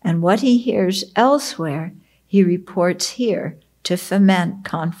 And what he hears elsewhere, he reports here to foment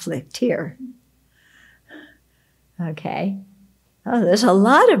conflict here. Okay. Oh, there's a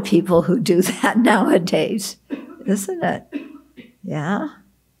lot of people who do that nowadays, isn't it? Yeah.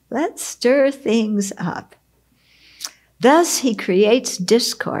 Let's stir things up. Thus he creates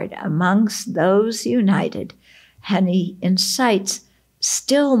discord amongst those united, and he incites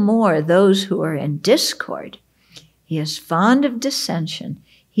still more those who are in discord. He is fond of dissension.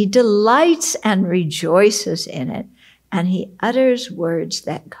 He delights and rejoices in it, and he utters words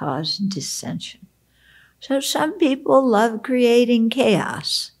that cause dissension. So some people love creating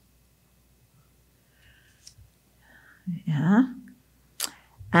chaos. Yeah.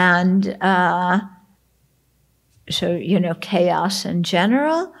 And so, you know, chaos in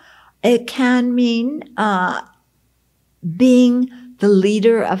general, it can mean being the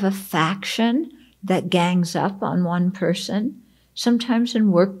leader of a faction that gangs up on one person. Sometimes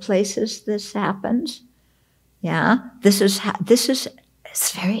in workplaces this happens. Yeah,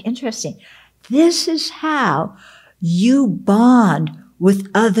 it's very interesting. This is how you bond with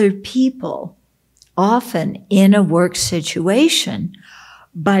other people, often in a work situation,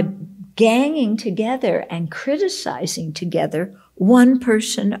 by ganging together and criticizing together one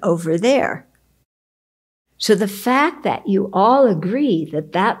person over there. So the fact that you all agree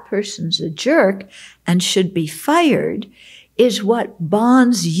that that person's a jerk and should be fired is what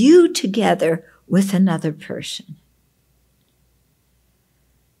bonds you together with another person.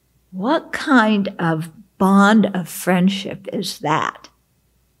 What kind of bond of friendship is that?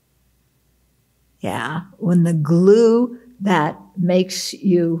 Yeah, when the glue that makes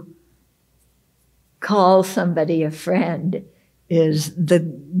you call somebody a friend is the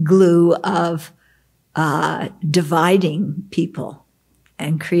glue of dividing people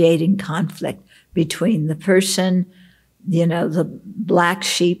and creating conflict between the person, you know, the black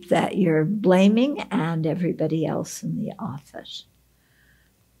sheep that you're blaming and everybody else in the office.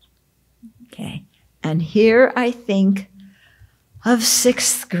 Okay, and here I think of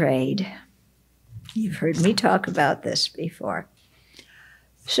 6th grade. You've heard me talk about this before.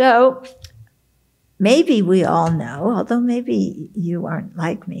 So maybe we all know, although maybe you aren't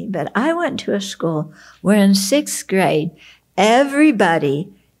like me, but I went to a school where in 6th grade,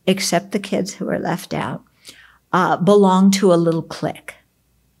 everybody, except the kids who were left out, belonged to a little clique.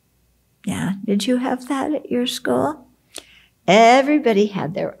 Yeah, did you have that at your school? Everybody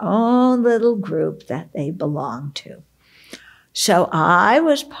had their own little group that they belonged to. So I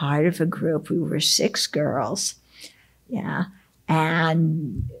was part of a group. We were 6 girls. Yeah.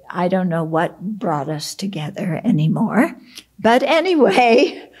 And I don't know what brought us together anymore. But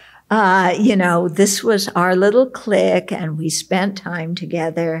anyway, you know, this was our little clique and we spent time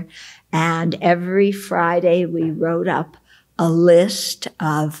together. And every Friday we wrote up a list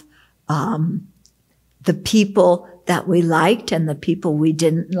of the people that we liked and the people we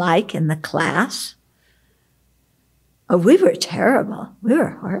didn't like in the class. Oh, we were terrible. We were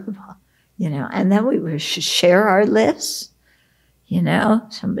horrible, you know. And then we would share our lists. You know,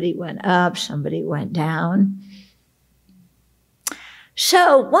 somebody went up, somebody went down.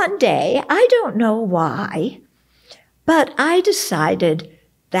 So one day, I don't know why, but I decided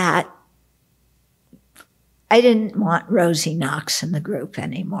that I didn't want Rosie Knox in the group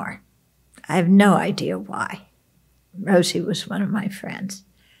anymore. I have no idea why. Rosie was one of my friends.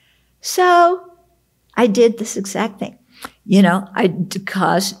 So I did this exact thing. You know,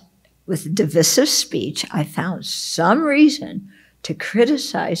 because with divisive speech, I found some reason to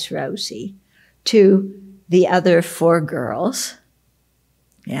criticize Rosie to the other 4 girls,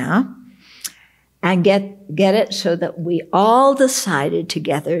 yeah, and get it so that we all decided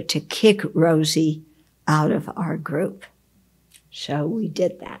together to kick Rosie out of our group. So we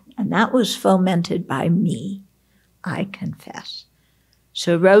did that, and that was fomented by me, I confess.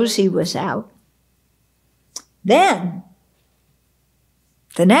 So Rosie was out. Then,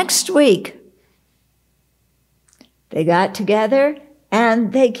 the next week, they got together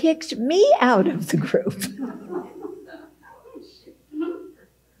and they kicked me out of the group.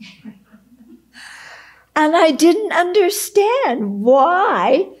 And I didn't understand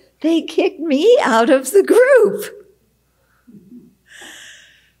why they kicked me out of the group.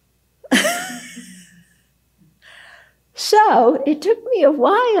 So it took me a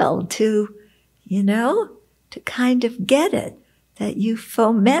while to, you know, to kind of get it, that you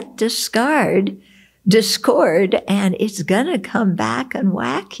foment discord, and it's going to come back and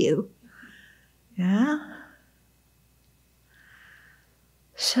whack you. Yeah?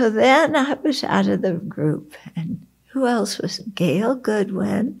 So then I was out of the group. And who else was it? Gail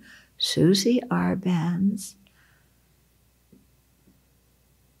Goodwin, Susie Arbenz.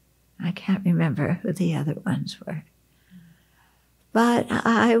 I can't remember who the other ones were. But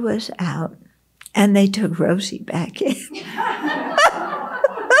I was out. And they took Rosie back in.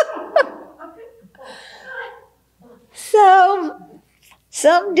 So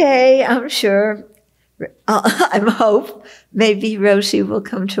someday, I'm sure, I hope, maybe Rosie will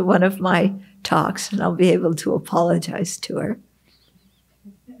come to one of my talks and I'll be able to apologize to her.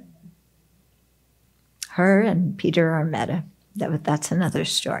 Her and Peter Armetta. That's another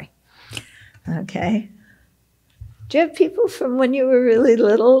story. Okay. Do you have people from when you were really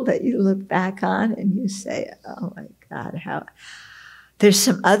little that you look back on and you say, oh my God, how... There's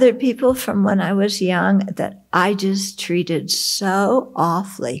some other people from when I was young that I just treated so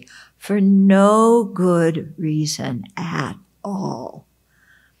awfully for no good reason at all.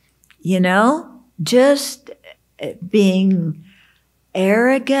 You know, just being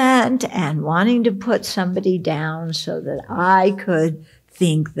arrogant and wanting to put somebody down so that I could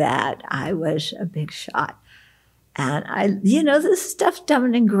think that I was a big shot. And you know, this stuff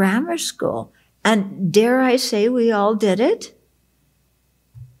done in grammar school. And dare I say we all did it?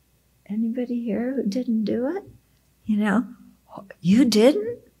 Anybody here who didn't do it? You know, you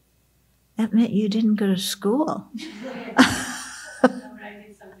didn't? That meant you didn't go to school. I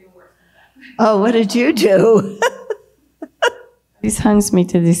did something worse Oh, what did you do? This haunts me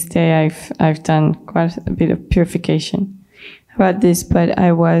to this day. I've done quite a bit of purification about this, but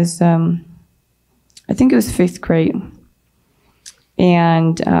I was, I think it was 5th grade,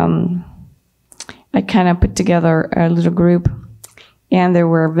 and I kind of put together a little group, and there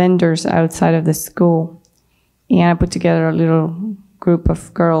were vendors outside of the school, and I put together a little group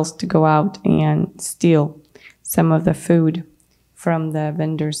of girls to go out and steal some of the food from the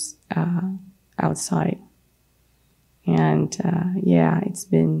vendors outside. And yeah,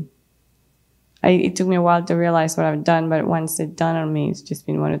 it took me a while to realize what I've done, but once it's done on me, it's just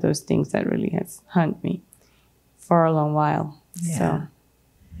been one of those things that really has haunted me for a long while. Yeah. So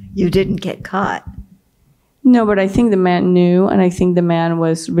You didn't get caught. no, but I think the man knew, and I think the man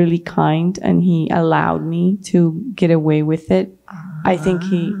was really kind, and he allowed me to get away with it. I think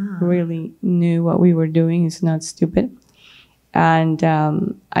he really knew what we were doing. It's not stupid. And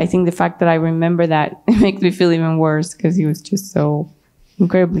I think the fact that I remember that makes me feel even worse, because he was just so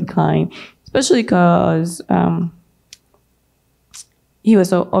incredibly kind, especially because he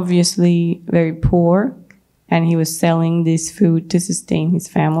was obviously very poor, and he was selling this food to sustain his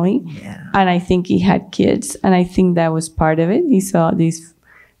family. Yeah. And I think he had kids, and I think that was part of it. He saw these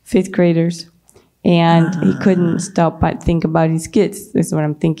 5th graders, and he couldn't stop but think about his kids. This is what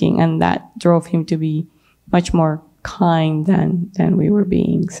I'm thinking. And that drove him to be much more kind than we were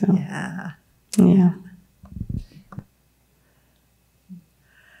being. So Yeah. yeah.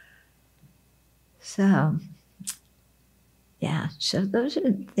 So, yeah. So those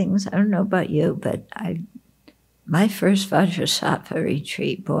are things, I don't know about you, but my first Vajrasattva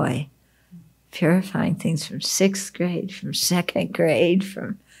retreat, boy, purifying things from 6th grade, from 2nd grade,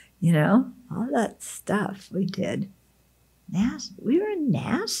 from, all that stuff we did. We were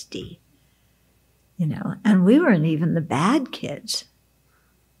nasty, and we weren't even the bad kids.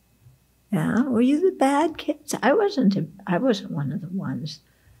 Yeah, were you the bad kids? I wasn't one of the ones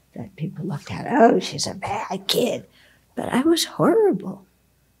that people looked at. Oh, she's a bad kid. But I was horrible.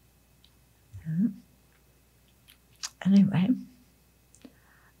 Yeah. Anyway.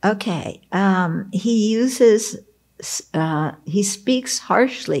 Okay. He speaks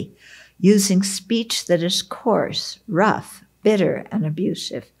harshly, using speech that is coarse, rough, bitter, and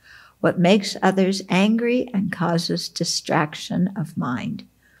abusive, what makes others angry and causes distraction of mind.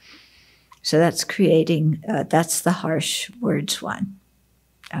 So that's that's the harsh words one.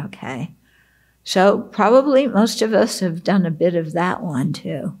 Okay. So probably most of us have done a bit of that one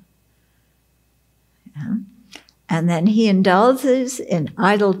too. Yeah. And then he indulges in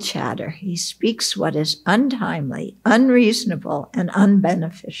idle chatter. He speaks what is untimely, unreasonable, and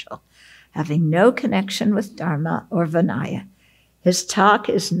unbeneficial, having no connection with Dharma or Vinaya. His talk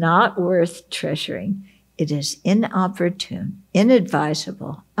is not worth treasuring. It is inopportune,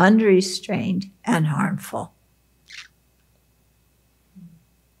 inadvisable, unrestrained, and harmful.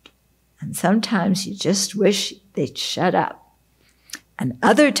 And sometimes you just wish they'd shut up. And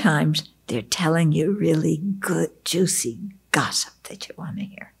other times they're telling you really good, juicy gossip that you want to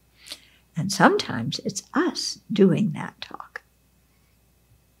hear. And sometimes it's us doing that talk.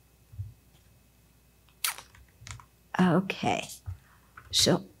 Okay,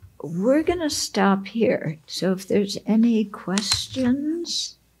 so we're going to stop here. So if there's any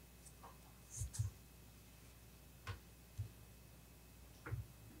questions.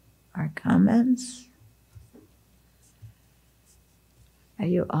 Or comments? Are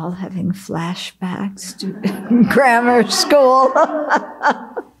you all having flashbacks to grammar school?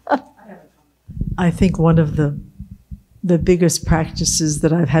 I think one of the biggest practices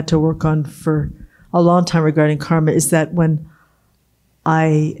that I've had to work on for a long time regarding karma is that when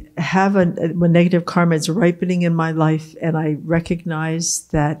I have when negative karma is ripening in my life and I recognize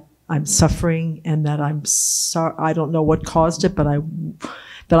that I'm suffering and that I'm sorry, I don't know what caused it, but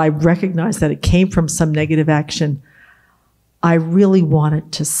that I recognize that it came from some negative action, I really want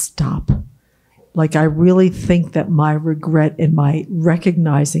it to stop. Like, I really think that my regret in my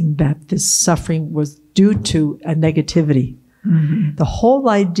recognizing that this suffering was due to a negativity. Mm-hmm. The whole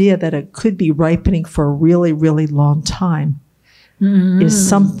idea that it could be ripening for a really, really long time is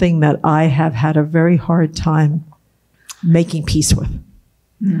something that I have had a very hard time making peace with.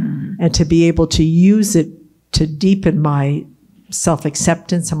 And to be able to use it to deepen my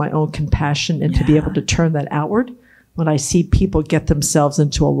self-acceptance and my own compassion, and to be able to turn that outward when I see people get themselves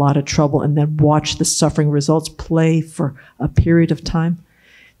into a lot of trouble and then watch the suffering results play for a period of time.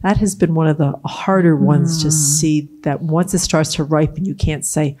 That has been one of the harder ones to see, that once it starts to ripen, you can't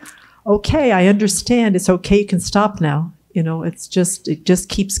say, okay, I understand. It's okay. You can stop now. It just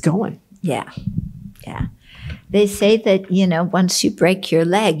keeps going. Yeah. Yeah. They say that, you know, once you break your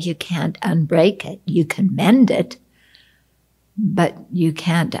leg, you can't unbreak it. You can mend it, but you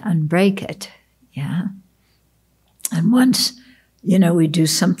can't unbreak it. Yeah. And once, you know, we do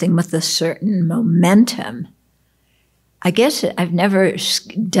something with a certain momentum, I guess I've never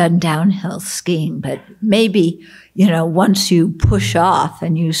done downhill skiing, but maybe, you know, once you push off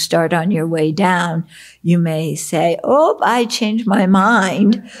and you start on your way down, you may say, oh, I changed my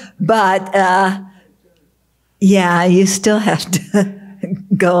mind. But, yeah, you still have to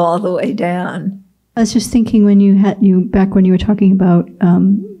go all the way down. I was just thinking back when you were talking about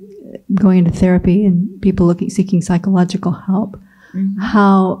going into therapy and people seeking psychological help,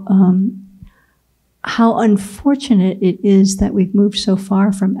 how unfortunate it is that we've moved so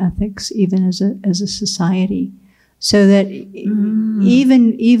far from ethics, even as a society, so that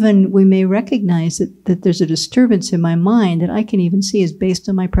even we may recognize that there's a disturbance in my mind that I can even see is based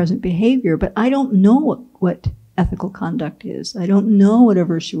on my present behavior, but I don't know what ethical conduct is. I don't know what a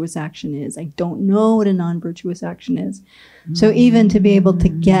virtuous action is. I don't know what a non-virtuous action is. So even to be able to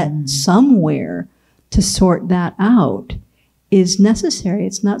get somewhere to sort that out is necessary.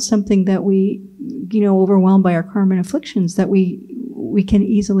 It's not something that we, you know, overwhelmed by our karma and afflictions, that we can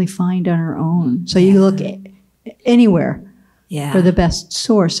easily find on our own. So you look anywhere for the best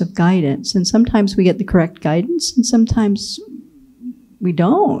source of guidance. And sometimes we get the correct guidance and sometimes we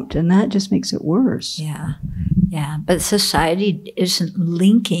don't. And that just makes it worse. Yeah. Yeah. But society isn't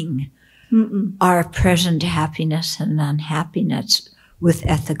linking our present happiness and unhappiness with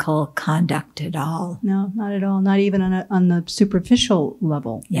ethical conduct at all. No, not at all. Not even on the superficial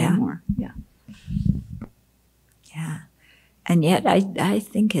level anymore. Yeah. Yeah. And yet I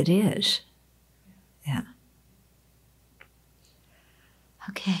think it is. Yeah.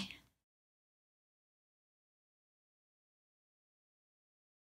 Okay.